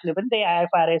 एनएफआरएसले पनि त्यही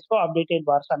आइएफआरएसको अपडेटेड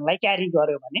भर्सनलाई क्यारी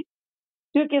गर्यो भने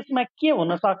त्यो केसमा के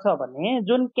हुन सक्छ भने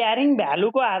जुन क्यारिङ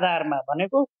भ्यालुको आधारमा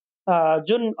भनेको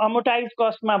जुन अमोटाइज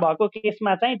कस्टमा भएको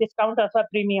केसमा चाहिँ डिस्काउन्ट अथवा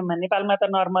प्रिमियममा, नेपालमा त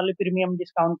नर्मली प्रिमियम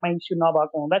डिस्काउन्टमा इस्यु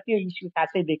नभएको हुँदा त्यो इस्यु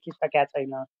खासै देखिसकेका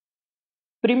छैन।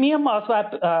 प्रिमियम अथवा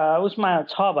उसमा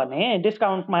छ भने,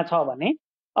 डिस्काउन्टमा छ भने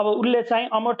अब उसले चाहिँ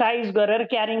अमोटाइज गरेर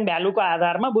क्यारिङ भ्यालुको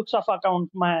आधारमा बुक्स अफ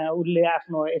अकाउन्टमा उसले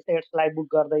आफ्नो एसेट्सलाई बुक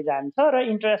गर्दै जान्छ र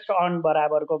इन्ट्रेस्ट अर्न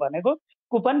बराबरको भनेको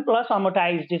कुपन प्लस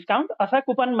अमोटाइज डिस्काउन्ट अथवा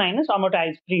कुपन माइनस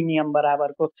अमोटाइज प्रिमियम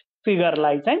बराबरको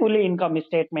फिगरलाई चाहिँ उसले इन्कम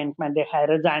स्टेटमेन्टमा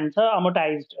देखाएर जान्छ।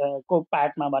 अमोटाइज को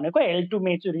पार्टमा भनेको हेल्ड टु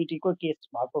मेच्युरिटीको केस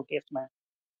भएको केसमा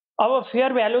अब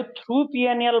फेयर भ्यालु थ्रु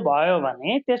पिएनएल भयो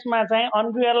भने त्यसमा चाहिँ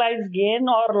अनरियलाइज गेन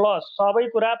अर लस सबै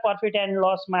कुरा प्रफिट एन्ड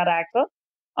लसमा राख्छ।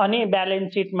 अनि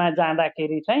ब्यालेन्स सिटमा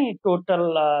जाँदाखेरि चाहिँ टोटल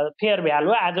फेयर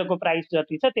भ्यालु आजको प्राइस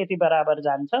जति छ त्यति बराबर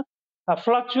जान्छ।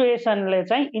 फ्लक्चुएसनले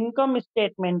चाहिँ इन्कम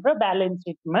स्टेटमेन्ट र ब्यालेन्स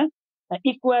सिटमा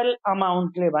इक्वल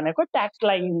अमाउन्टले भनेको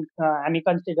ट्याक्सलाई हामी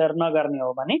कन्सिडर नगर्ने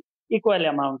हो भने इक्वल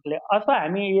अमाउन्टले, अथवा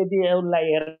हामी यदि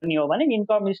उसलाई हेर्ने हो भने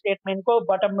इन्कम स्टेटमेन्टको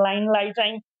बटम लाइनलाई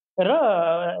चाहिँ र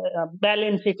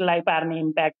ब्यालेन्स सिटलाई पार्ने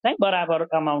इम्प्याक्ट चाहिँ बराबर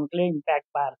अमाउन्टले इम्प्याक्ट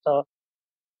पार्छ।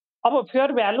 अब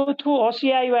फेयर भ्यालु थ्रु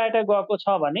ओसिआईबाट गएको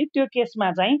छ भने त्यो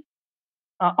केसमा चाहिँ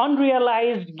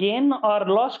अनरियलाइज गेन अर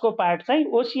लसको पार्ट चाहिँ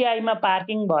ओसिआईमा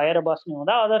पार्किङ भएर बस्ने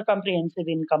हुँदा, अदर कम्प्रिहेन्सिभ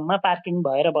इन्कममा पार्किङ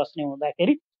भएर बस्ने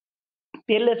हुँदाखेरि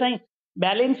त्यसले चाहिँ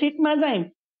ब्यालेन्स सिटमा चाहिँ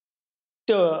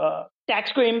त्यो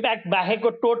ट्याक्सको इम्प्याक्ट बाहेकको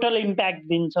टोटल इम्प्याक्ट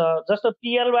दिन्छ। जस्तो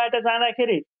पिएलबाट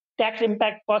जाँदाखेरि ट्याक्स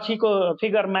इम्प्याक्ट पछिको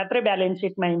फिगर मात्रै ब्यालेन्स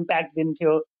सिटमा इम्प्याक्ट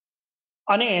दिन्थ्यो।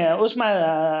 अनि उसमा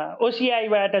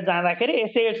ओसिआईबाट जाँदाखेरि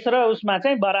एसेट्स र उसमा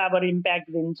चाहिँ बराबर इम्प्याक्ट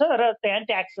दिन्छ र त्यहाँ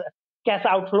ट्याक्स क्यास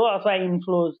आउटफ्लो अथवा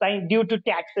इन्फ्लो चाहिँ ड्यु टु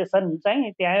ट्याक्सेसन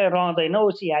चाहिँ त्यहाँ रहँदैन।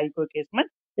 ओसिआईको केसमा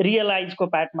रियलाइजको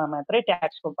पार्टमा मात्रै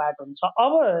ट्याक्सको पार्ट हुन्छ।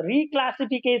 अब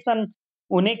रिक्लासिफिकेसन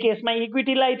हुने केसमा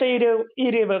इक्विटीलाई त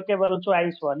इरेभोकेबल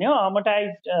चोइस भन्यो,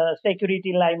 अमोटाइज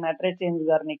सेक्युरिटीलाई मात्रै चेन्ज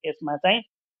गर्ने केसमा चाहिँ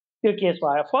त्यो केस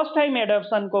भयो। फर्स्ट टाइम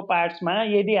एडप्सनको पार्ट्समा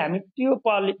यदि हामी त्यो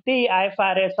त्यही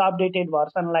आइएफआरएस अपडेटेड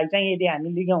भर्सनलाई चाहिँ यदि हामी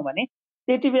लिगौँ भने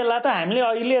त्यति बेला त हामीले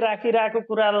अहिले राखिरहेको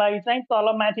कुरालाई चाहिँ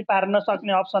तलमाथि पार्न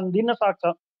सक्ने अप्सन दिन सक्छ।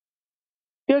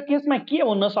 त्यो केसमा के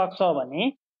हुन सक्छ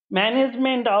भने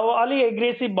म्यानेजमेन्ट अब अलि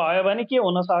एग्रेसिभ भयो भने के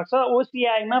हुन सक्छ,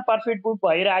 ओसिआईमा प्रफिट बुक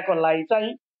भइरहेकोलाई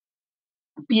चाहिँ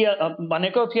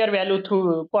भनेको fair value through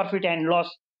profit and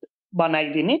loss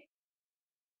बनाइदिने,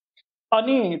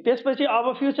 अनि त्यसपछि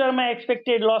अब फ्युचरमा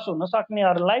एक्सपेक्टेड लस हुन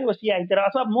सक्नेहरूलाई ओसिआईतिर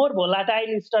अथवा मोर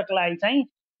भोलाटाइल स्टकलाई चाहिँ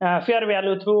फेयर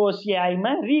भ्यालु थ्रु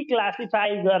ओसिआईमा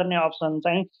रिक्लासिफाई गर्ने अप्सन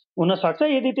चाहिँ हुनसक्छ।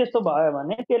 यदि त्यस्तो भयो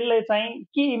भने त्यसले चाहिँ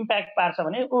के इम्प्याक्ट पार्छ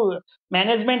भने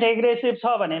म्यानेजमेन्ट एग्रेसिभ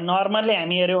छ भने नर्मल्ली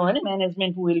हामी हेऱ्यौँ भने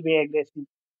म्यानेजमेन्ट विल बी एग्रेसिभ,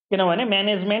 किनभने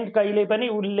म्यानेजमेन्ट कहिले पनि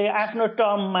उसले आफ्नो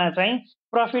टर्ममा चाहिँ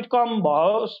प्रफिट कम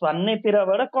भओस्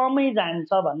भन्नेतिरबाट कमै जान्छ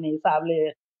भन्ने हिसाबले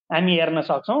हामी हेर्न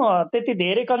सक्छौँ। त्यति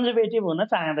धेरै कन्जर्भेटिभ हुन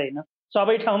चाहँदैन,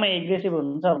 सबै ठाउँमा एग्रेसिभ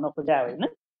हुन्छ भन्न खोजा होइन,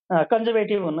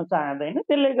 कन्जर्भेटिभ हुन चाहँदैन।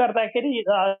 त्यसले गर्दाखेरि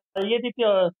यदि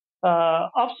त्यो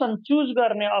अप्सन चुज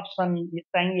गर्ने अप्सन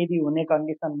चाहिँ यदि हुने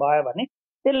कन्डिसन भयो भने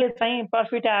त्यसले चाहिँ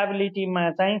प्रफिटेबिलिटीमा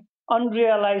चाहिँ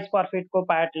अनरियलाइज प्रफिटको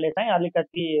पार्टले चाहिँ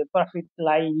अलिकति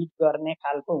प्रफिटलाई हिट गर्ने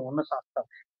खालको हुन सक्छ।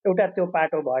 एउटा त्यो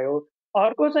पाटो भयो।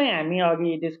 अर्को चाहिँ हामी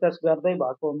अघि डिस्कस गर्दै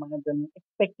भएकोमा जुन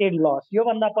एक्सपेक्टेड लस,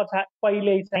 योभन्दा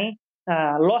पहिले चाहिँ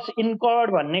लस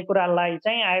इन्कर्ड भन्ने कुरालाई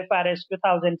चाहिँ आइएफआरएस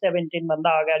 2017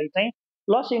 भन्दा अगाडि चाहिँ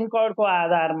लस इन्कर्डको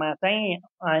आधारमा चाहिँ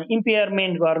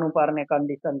इम्पेयरमेन्ट गर्नुपर्ने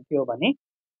कन्डिसन थियो भने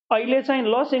अहिले चाहिँ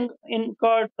लस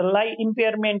इन्कर्डलाई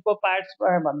इम्पेयरमेन्टको पार्ट्स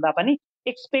भन्दा पनि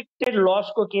एक्सपेक्टेड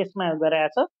लसको केसमा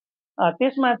गरेछ।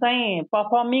 त्यसमा चाहिँ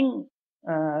पर्फर्मिङ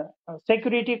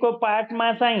सेक्युरिटीको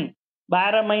पार्टमा चाहिँ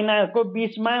 12 महिनाको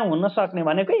बिचमा हुन सक्ने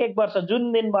भनेको 1 वर्ष,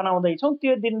 जुन दिन बनाउँदैछौँ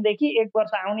त्यो दिनदेखि 1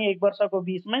 वर्ष आउने 1 वर्षको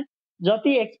बिचमा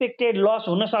जति एक्सपेक्टेड लस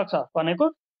हुन सक्छ भनेको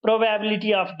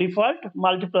probability of default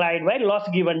multiplied by loss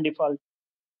given default,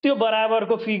 त्यो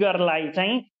बराबरको फिगरलाई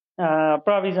चाहिँ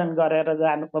प्रोभिजन गरेर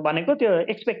जानु भनेको त्यो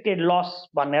एक्सपेक्टेड लस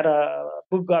भनेर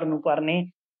बुक गर्नुपर्ने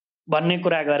भन्ने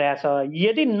कुरा गरेका छ।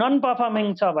 यदि नन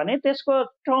पर्फर्मिङ छ भने त्यसको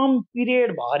टर्म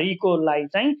पिरियड भरिकोलाई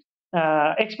चाहिँ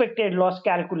एक्सपेक्टेड लस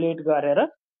क्याल्कुलेट गरेर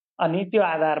अनि त्यो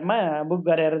आधारमा बुक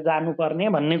गरेर जानुपर्ने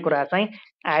भन्ने कुरा चाहिँ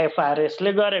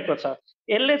आइएफआरएसले गरेको छ।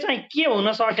 यसले चाहिँ के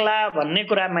हुन सक्ला भन्ने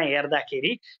कुरामा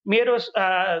हेर्दाखेरि मेरो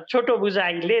छोटो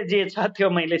बुझाइले जे छ त्यो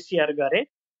मैले सेयर गरेँ।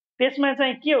 त्यसमा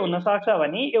चाहिँ के हुन सक्छ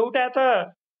भने एउटा त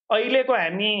अहिलेको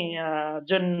हामी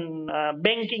जुन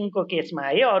ब्याङ्किङको केसमा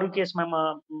है, अरू केसमा म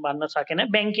भन्न सकेन,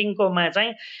 ब्याङ्किङकोमा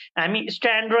चाहिँ हामी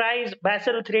स्ट्यान्डर्डाइज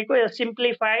बेसल 3 को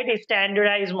सिम्प्लिफाइड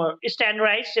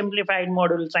स्ट्यान्डर्डाइज सिम्प्लिफाइड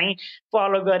मोडुल चाहिँ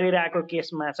फलो गरिरहेको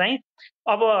केसमा चाहिँ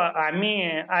अब हामी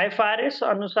आइएफआरएस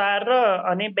अनुसार र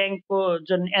अनि ब्याङ्कको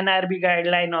जुन एनआरबी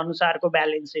गाइडलाइन अनुसारको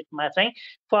ब्यालेन्स सिटमा चाहिँ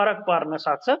फरक पर्न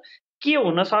सक्छ। के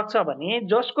हुन सक्छ भने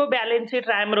जसको ब्यालेन्स सिट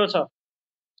राम्रो छ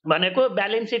भनेको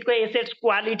ब्यालेन्स सिटको एसेट्स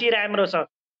क्वालिटी राम्रो छ,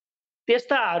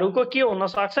 त्यस्ताहरूको के हुन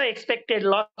सक्छ, एक्सपेक्टेड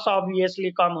लस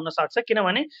अभियसली कम हुन सक्छ,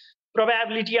 किनभने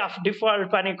प्रोबेबिलिटी अफ डिफल्ट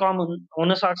पनि कम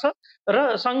हुन सक्छ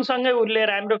र सँगसँगै उसले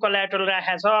राम्रो कोल्याटरल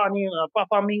राखेको छ अनि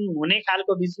पर्फर्मिङ हुने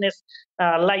खालको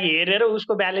बिजनेसलाई हेरेर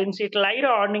उसको ब्यालेन्स सिटलाई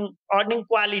र अर्निङ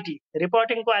क्वालिटी,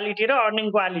 रिपोर्टिङ क्वालिटी र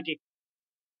अर्निङ क्वालिटी,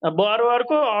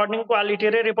 बरोवरको अर्निङ क्वालिटी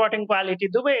र रिपोर्टिङ क्वालिटी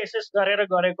दुवै एसेस गरेर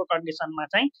गरेको कन्डिसनमा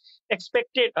चाहिँ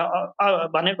एक्सपेक्टेड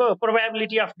भनेको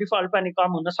प्रोबेबिलिटी अफ डिफल्ट पनि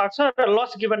कम हुन सक्छ र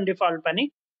लस गिभन डिफल्ट पनि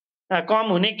कम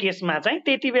हुने केसमा चाहिँ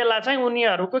त्यति बेला चाहिँ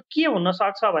उनीहरूको के हुन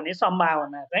सक्छ भने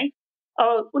सम्भावना चाहिँ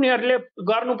उनीहरूले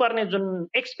गर्नुपर्ने जुन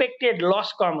एक्सपेक्टेड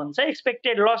लस कम हुन्छ,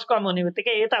 एक्सपेक्टेड लस कम हुने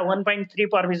बित्तिकै यता 1.3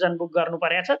 प्रोभिजन बुक गर्नु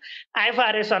परेको छ।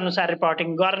 आइएफआरएस अनुसार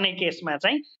रिपोर्टिङ गर्ने केसमा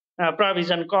चाहिँ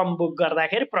प्रोभिजन कम बुक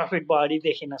गर्दाखेरि प्रफिट बढी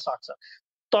देखिन सक्छ।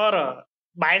 तर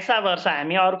भाइसा वर्ष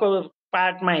हामी अर्को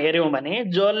पार्टमा हेऱ्यौँ भने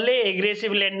जसले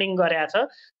एग्रेसिभ लेन्डिङ गरेका छ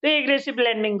त्यो एग्रेसिभ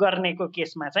लेन्डिङ गर्नेको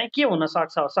केसमा चाहिँ के हुन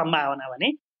सक्छ सम्भावना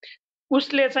भने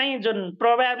उसले चाहिँ जुन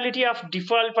प्रोबेबिलिटी अफ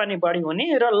डिफल्ट पनि बढी हुने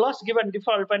र लस गिभन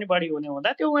डिफल्ट पनि बढी हुने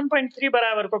हुँदा त्यो 1.3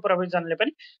 बराबरको प्रोभिजनले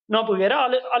पनि नपुगेर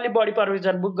अलि बढी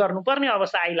प्रोभिजन बुक गर्नुपर्ने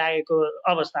अवस्था आइलागेको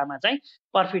अवस्थामा चाहिँ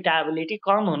प्रफिटेबिलिटी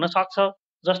कम हुन सक्छ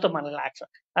जस्तो मलाई लाग्छ।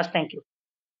 हस्, thank you.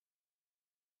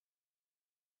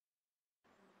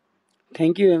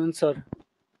 Thank you Hemant sir.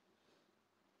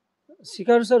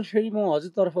 Shikhar sir, फेरि म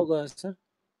हजुरतर्फ गएँ सर।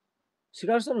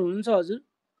 शिखर सर हुनुहुन्छ हजुर?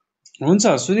 हुन्छ,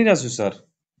 सुनिरहेछु सर।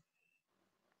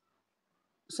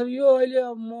 सर यो अहिले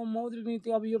मौद्रिक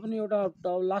नीति अब यो पनि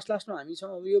एउटा लास्टमा हामी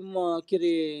छौँ। अब यो के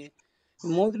अरे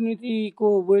मौद्रिक नीतिको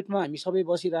वेटमा हामी सबै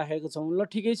बसिराखेको छौँ। ल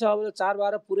ठिकै छ, अब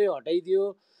 4-12 पुरै हटाइदियो,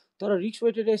 तर रिस्क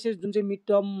वेटेड एसेट जुन चाहिँ मिड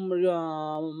टर्म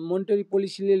मोनिटरी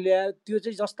पोलिसीले ल्यायो त्यो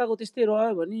चाहिँ जस्ताको त्यस्तै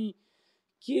रह्यो भने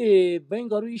के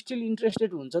ब्याङ्कहरू स्टिल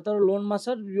इन्ट्रेस्टेड हुन्छ तर लोनमा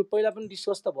सर? यो पहिला पनि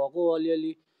डिस्कस त भएको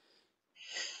अलिअलि।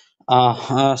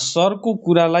 सरको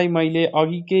कुरालाई मैले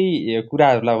अघिकै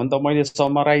कुराहरूलाई हो नि त मैले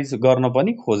समराइज गर्न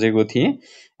पनि खोजेको थिएँ।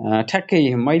 ठ्याक्कै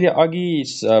मैले अघि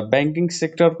ब्याङ्किङ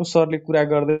सेक्टरको सरले कुरा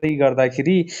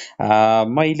गर्दाखेरि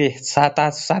मैले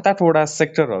 7-8वटा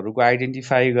सेक्टरहरूको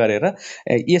आइडेन्टिफाई गरेर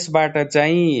यसबाट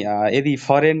चाहिँ यदि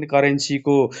फरेन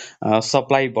करेन्सीको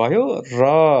सप्लाई भयो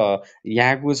र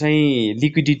यहाँको चाहिँ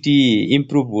लिक्विडिटी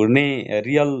इम्प्रुभ हुने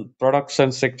रियल प्रोडक्सन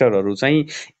सेक्टरहरू चाहिँ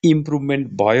इम्प्रुभमेन्ट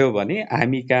भयो भने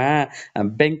हामी कहाँ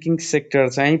ब्याङ्किङ सेक्टर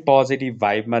चाहिँ पोजिटिभ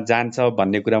भाइबमा जान्छ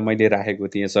भन्ने कुरा मैले राखेको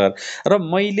थिएँ सर। र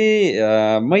मैले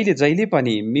जहिले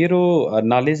पनि मेरो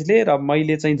नलेजले र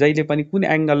मैले चाहिँ जहिले पनि कुन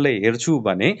एङ्गलले हेर्छु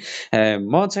भने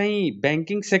म चाहिँ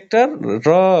ब्याङ्किङ सेक्टर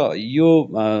र यो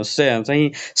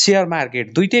चाहिँ सेयर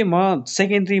मार्केट दुइटै म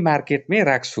सेकेन्डरी मार्केटमै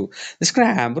राख्छु।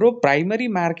 त्यसकारण हाम्रो प्राइमरी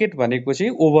मार्केट भनेको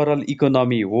चाहिँ ओभरअल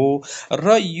इकोनोमी हो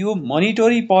र यो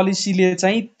मोनिटरी पोलिसीले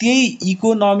चाहिँ त्यही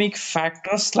इकोनोमिक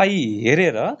फ्याक्टर्सलाई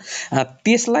हेरेर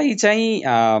त्यसलाई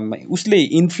चाहिँ उसले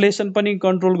इन्फ्लेसन पनि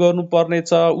कन्ट्रोल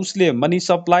गर्नुपर्नेछ, उसले मनी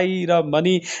सप्लाई र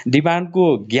मनी डिमान्डको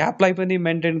ग्यापलाई पनि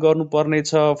मेन्टेन गर्नुपर्ने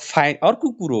छ। अर्को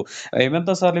कुरो हेमन्त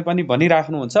सरले पनि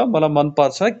भनिराख्नुहुन्छ, मलाई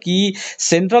मनपर्छ कि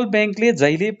सेन्ट्रल ब्याङ्कले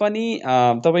जहिले पनि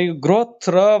तपाईँको ग्रोथ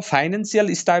र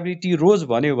फाइनेन्सियल स्टेबिलिटी रोज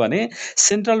भन्यो भने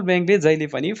सेन्ट्रल ब्याङ्कले जहिले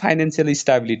पनि फाइनेन्सियल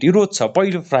स्टेबिलिटी रोज्छ,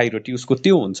 पहिलो प्रायोरिटी उसको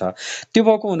त्यो हुन्छ। त्यो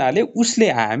भएको हुनाले उसले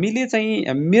हामीले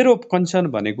चाहिँ मेरो कन्सर्न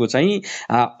भनेको चाहिँ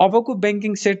अबको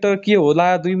ब्याङ्किङ सेक्टर के होला,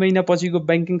 2 महिना पछिको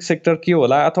ब्याङ्किङ सेक्टर के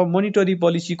होला, अथवा मोनिटरी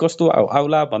पोलिसी कस्तो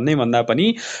आउला भन्ने भन्दा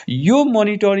पनि यो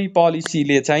मोनिटरी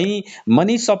पोलिसीले चाहिँ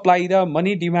मनी सप्लाई र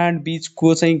मनी डिमान्ड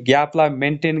बिचको चाहिँ ग्यापलाई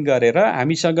मेन्टेन गरेर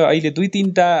हामीसँग अहिले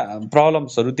 2-3टा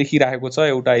प्रब्लम्सहरू देखिरहेको छ।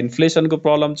 एउटा इन्फ्लेसनको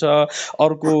प्रब्लम छ,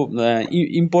 अर्को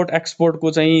इम्पोर्ट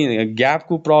एक्सपोर्टको चाहिँ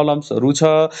ग्यापको प्रब्लम्सहरू छ,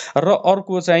 र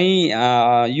अर्को चाहिँ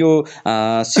यो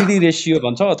सिडी रेसियो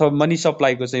भन्छ अथवा मनी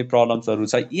सप्लाईको चाहिँ प्रब्लम्सहरू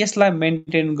छ। यसलाई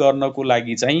मेन्टेन गर्नको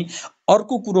लागि चाहिँ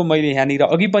अर्को कुरो मैले यहाँनिर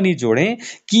अघि पनि जोडेँ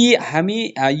कि हामी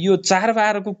यो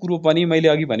चाडबाडको कुरो पनि मैले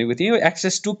अघि भनेको थिएँ, यो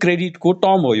एक्सेस टु क्रेडिटको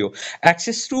टर्म हो। यो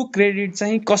एक्सेस टु क्रेडिट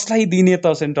चाहिँ कसलाई दिने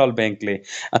त सेन्ट्रल ब्याङ्कले,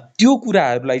 त्यो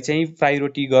कुराहरूलाई चाहिँ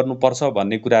प्रायोरिटी गर्नुपर्छ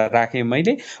भन्ने कुरा राखेँ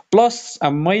मैले। प्लस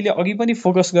मैले अघि पनि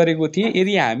फोकस गरेको थिएँ,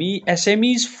 यदि हामी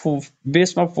एसएमइज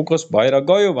बेसमा फोकस भएर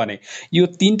गयो भने यो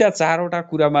 3-4वटा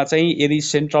कुरामा चाहिँ यदि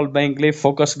सेन्ट्रल ब्याङ्कले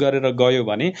फोकस गरेर गयो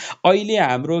भने अहिले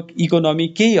हाम्रो इकोनोमी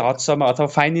केही हदसम्म अथवा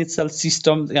फाइनेन्सियल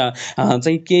सिस्टम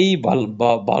चाहिँ केही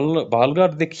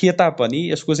भल्गर देखिए तापनि,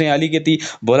 यसको चाहिँ अलिकति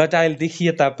भोलाटाइल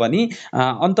देखिए तापनि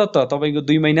अन्ततः तपाईँको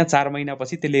 2 महिना 4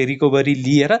 महिनापछि त्यसले रिकभरी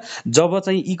लिएर जब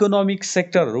चाहिँ इकोनोमिक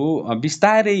सेक्टरहरू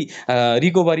बिस्तारै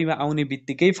रिकभरीमा आउने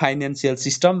बित्तिकै फाइनेन्सियल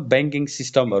सिस्टम, ब्याङ्किङ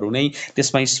सिस्टमहरू नै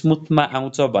त्यसमा स्मुथमा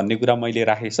आउँछ भन्ने कुरा मैले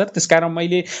राखेँ सर। त्यसकारण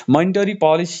मैले मोनिटरी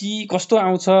पोलिसी कस्तो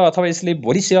आउँछ अथवा यसले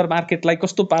भोलि सेयर मार्केटलाई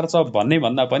कस्तो पार्छ भन्ने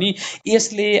भन्दा पनि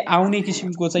यसले आउने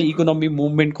किसिमको चाहिँ इकोनोमिक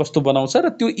मुभमेन्ट कस्तो बनाउँछ र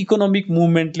त्यो इकोनोमिक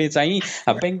मुभमेन्टले चाहिँ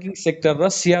ब्याङ्किङ सेक्टर र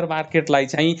सेयर मार्केटलाई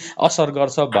चाहिँ असर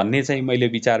गर्छ भन्ने चाहिँ मैले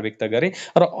विचार व्यक्त गरेँ।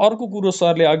 र अर्को कुरो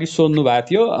सरले अघि सोध्नु भएको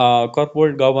थियो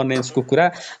कर्पोरेट गभर्नेन्सको कुरा,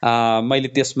 मैले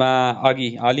त्यसमा अघि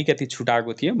अलिकति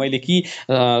छुटाएको थिएँ मैले कि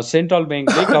सेन्ट्रल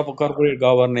ब्याङ्कले कर्पोरेट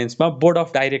गभर्नेन्समा बोर्ड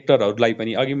अफ डाइरेक्टरहरूलाई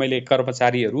पनि, अघि मैले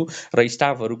कर्मचारीहरू र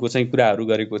स्टाफहरूको चाहिँ कुराहरू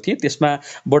गरेको थिएँ, त्यसमा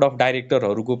बोर्ड अफ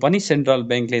डाइरेक्टरहरूको पनि सेन्ट्रल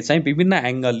ब्याङ्कले चाहिँ विभिन्न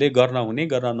एङ्गलले गर्न हुने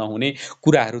गर्न नहुने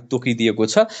कुराहरू तोकिदिएको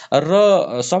छ।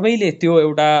 र सबैले त्यो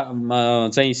एउटा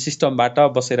चाहिँ सिस्टमबाट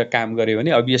बसेर काम गर्यो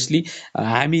भने अभियसली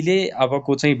हामीले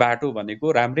अबको चाहिँ बाटो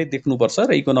भनेको राम्रै देख्नुपर्छ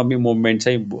र इकोनोमिक मुभमेन्ट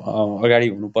चाहिँ अगाडि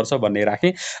हुनुपर्छ भन्ने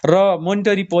राखेँ। र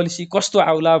मोनिटरी पोलिसी कस्तो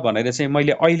आउला भनेर चाहिँ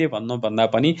मैले अहिले भन्नुभन्दा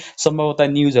पनि सम्भवतः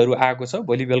न्युजहरू आएको छ,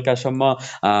 भोलि बेलुकासम्म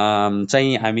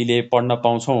चाहिँ हामीले पढ्न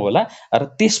पाउँछौँ होला। र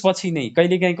त्यसपछि नै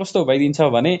कहिलेकाहीँ कस्तो भइदिन्छ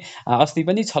भने अस्ति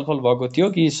पनि छलफल भएको थियो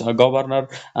कि गभर्नर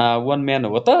वान म्यान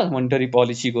हो त मोनिटरी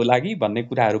पोलिसीको लागि भन्ने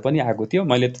कुराहरू पनि आएको थियो।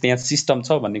 मैले त्यहाँ सिस्टम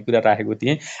छ भन्ने कुरा राखेको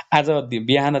थिएँ। आज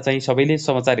बिहान चाहिँ सबैले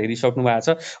समाचार हेरिसक्नु भएको छ,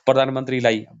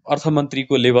 प्रधानमन्त्रीलाई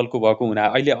अर्थमन्त्रीको लेभलको भएको हुना,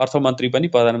 अहिले अर्थमन्त्री पनि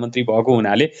प्रधानमन्त्री भएको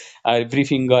हुनाले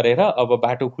ब्रिफिङ गरेर अब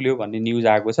बाटो खुल्यो भन्ने न्युज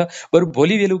आएको छ। बरु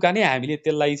भोलि बेलुका नै हामीले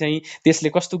त्यसलाई चाहिँ त्यसले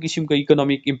कस्तो किसिमको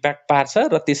इकोनोमिक इम्प्याक्ट पार्छ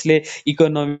र त्यसले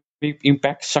इकोनोमिक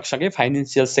इम्प्याक्ट सँगसँगै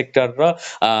फाइनेन्सियल सेक्टर र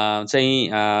चाहिँ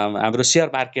हाम्रो सेयर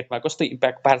मार्केटमा कस्तो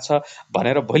इम्प्याक्ट पार्छ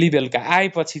भनेर भोलि बेलुका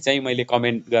आएपछि चाहिँ मैले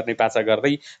कमेन्ट गर्ने पाचा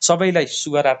गर्दै सबैलाई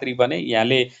शुभरात्रि भने।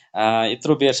 यहाँले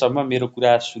यत्रो बेरसम्म मेरो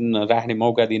कुरा राख्ने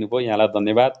मौका दिनुभयो, यहाँलाई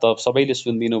धन्यवाद। त सबैले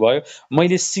सुनिदिनु भयो,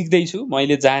 मैले सिक्दैछु,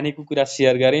 मैले जानेको कुरा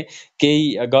सेयर गरेँ,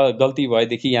 केही गल्ती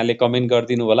भएदेखि यहाँले कमेन्ट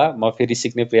गरिदिनु होला, म फेरि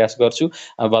सिक्ने प्रयास गर्छु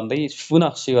भन्दै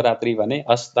पुनः शिवरात्रि भने।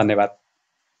 हस्, धन्यवाद।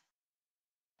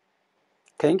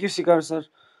 Thank you Shikhar sir.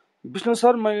 Vishnu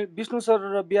sir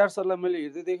र बिहार सरलाई मैले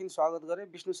हृदयदेखि स्वागत गरेँ।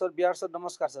 विष्णु सर, बिहार सर,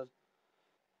 नमस्कार सर।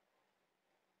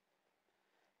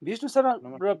 विष्णु सर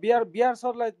र बिहार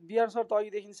सर त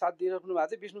अघिदेखि साथ दिइराख्नु भएको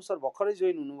थियो। विष्णु सर भर्खरै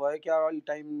जोइन हुनुभयो क्या, अलि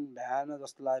टाइम भएन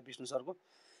जस्तो लाग्यो विष्णु सरको।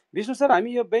 विष्णु सर,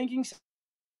 हामी यो ब्याङ्किङ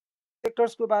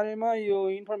सेक्टर्सको बारेमा यो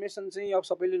इन्फर्मेसन चाहिँ अब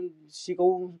सबैले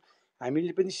सिकौँ,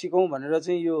 हामीले पनि सिकौँ भनेर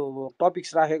चाहिँ यो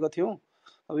टपिक्स राखेको थियौँ।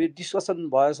 अब यो डिस्कसन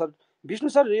भयो सर। विष्णु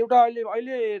सर, एउटा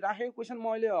अहिले राखेको क्वेसन म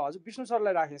अहिले हजुर विष्णु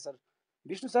सरलाई राखेँ सर।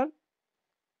 विष्णु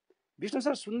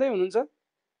सर सुन्दै हुनुहुन्छ?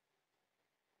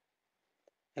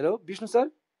 Hello Vishnu sir.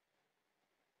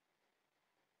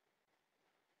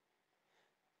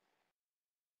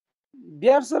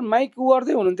 Bihar sir mic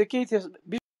गर्दै हुनुहुन्थ्यो, केही थियो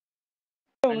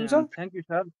हुनुहुन्छ? Thank you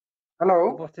sir. हेलो,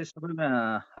 उपस्थित सबैमा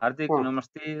हार्दिक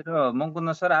नमस्ते। र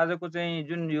मङ्कुन्द सर, आजको चाहिँ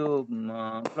जुन यो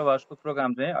क्लब हाउसको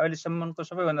प्रोग्राम चाहिँ अहिलेसम्मको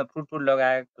सबैभन्दा फ्रुटफुल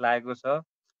लागेको छ,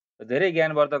 धेरै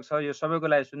ज्ञानवर्धक छ। यो सबैको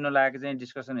लागि सुन्न लागेको चाहिँ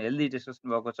डिस्कसन, हेल्दी डिस्कसन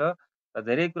भएको छ र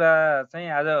धेरै कुरा चाहिँ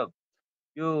आज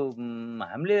यो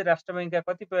हामीले राष्ट्र ब्याङ्कका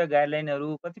कतिपय गाइडलाइनहरू,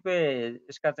 कतिपय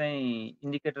यसका चाहिँ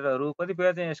इन्डिकेटरहरू,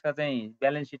 कतिपय चाहिँ यसका चाहिँ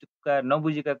ब्यालेन्स सिटका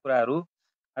नबुझेका कुराहरू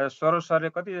सरोज सरले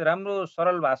कति राम्रो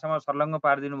सरल भाषामा सर्लङ्ग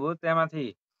पारिदिनु भयो। त्यहाँमाथि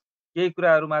केही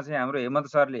कुराहरूमा चाहिँ हाम्रो हेमन्त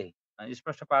सरले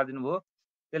स्पष्ट पारिदिनु भयो।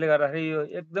 त्यसले गर्दाखेरि यो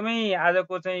एकदमै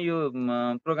आजको चाहिँ यो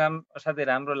प्रोग्राम असाध्यै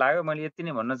राम्रो लाग्यो। मैले यति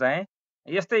नै भन्न चाहेँ।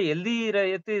 यस्तै हेल्दी र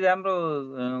यति राम्रो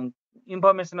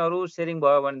इन्फर्मेसनहरू सेयरिङ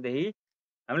भयो भनेदेखि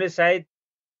हामीले सायद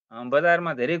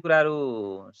बजारमा धेरै कुराहरू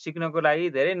सिक्नको लागि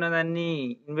धेरै नजान्ने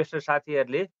इन्भेस्टर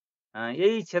साथीहरूले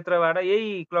यही क्षेत्रबाट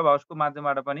यही क्लब हाउसको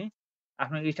माध्यमबाट पनि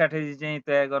आफ्नो स्ट्राटेजी चाहिँ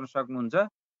तयार गर्न सक्नुहुन्छ।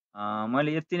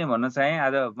 मैले यति नै भन्न चाहेँ।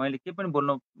 आज मैले के पनि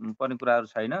बोल्नु पर्ने कुराहरू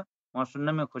छैन। म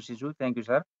सुन्नमै खुसी छु। Thank you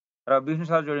sir. र विष्णु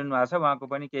सर जोडिनु भएको छ। उहाँको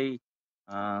पनि केही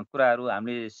कुराहरू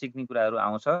हामीले सिक्ने कुराहरू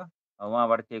आउँछ।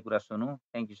 उहाँबाट केही कुरा सुनौँ।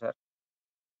 Thank you sir.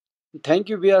 Thank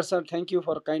you BR sir, thank you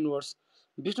for kind words.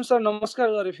 Vishnu sir नमस्कार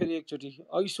गरे फेरि एकचोटि।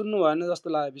 अघि सुन्नु भएन जस्तो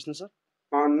लाग्यो विष्णु सर।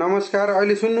 नमस्कार,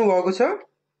 अहिले सुन्नु भएको छ?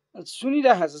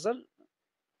 सुनिरहेको छ सर।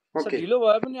 सर ओके, ढिलो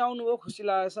भए पनि आउनुभयो, खुसी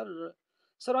लाग्यो सर।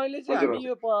 सर अहिले चाहिँ हजुर हामी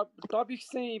यो टपिक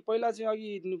चाहिँ पहिला चाहिँ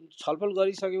अघि छलफल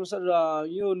गरिसक्यौँ सर।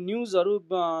 यो न्युजहरू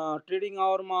ट्रेडिङ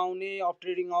आवरमा आउने, अफ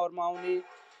ट्रेडिङ आवरमा आउने,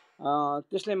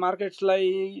 त्यसले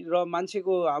मार्केट्सलाई र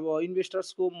मान्छेको अब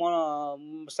इन्भेस्टर्सको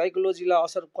साइकोलोजीलाई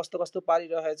असर कस्तो कस्तो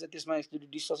पारिरहेको छ त्यसमा एकचोटि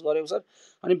डिस्कस गऱ्यौँ सर।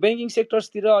 अनि ब्याङ्किङ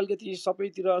सेक्टर्सतिर अलिकति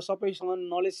सबैसँग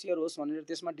नलेज सेयर होस् भनेर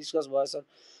त्यसमा डिस्कस भयो सर।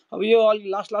 अब यो अलिक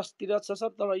लास्टतिर छ सर,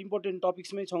 तर इम्पोर्टेन्ट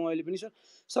टपिक्समै छौँ अहिले पनि सर।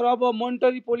 सर अब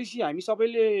मोनिटरी पोलिसी हामी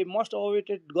सबैले मस्ट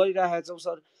अवेटेड गरिरहेका छौँ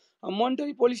सर।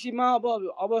 मोनिटरी पोलिसीमा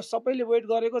अब सबैले वेट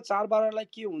गरेको 4-12लाई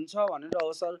के हुन्छ भनेर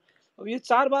हो सर। अब यो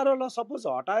 4-12लाई सपोज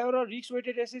हटायो र रिस्क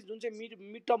वेटेड एसेट जुन चाहिँ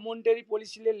मिड टर्म मोनिटरी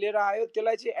पोलिसीले लिएर आयो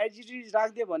त्यसलाई चाहिँ एज इट इज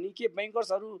राखिदियो भने के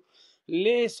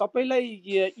ब्याङ्कर्सहरूले सबैलाई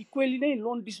इक्वेली नै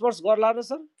लोन डिस्पर्स गर्ला र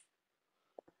सर,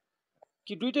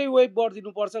 कि दुइटै वेभ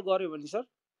गरिदिनुपर्छ गर्यो भने सर?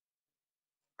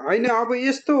 होइन, अब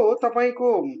यस्तो हो, तपाईँको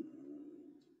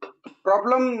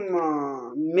प्रब्लम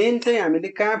मेन चाहिँ हामीले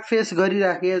कहाँ फेस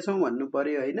गरिराखेका छौँ भन्नु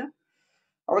पर्यो होइन।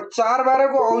 अब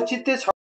 4-12को औचित्य छ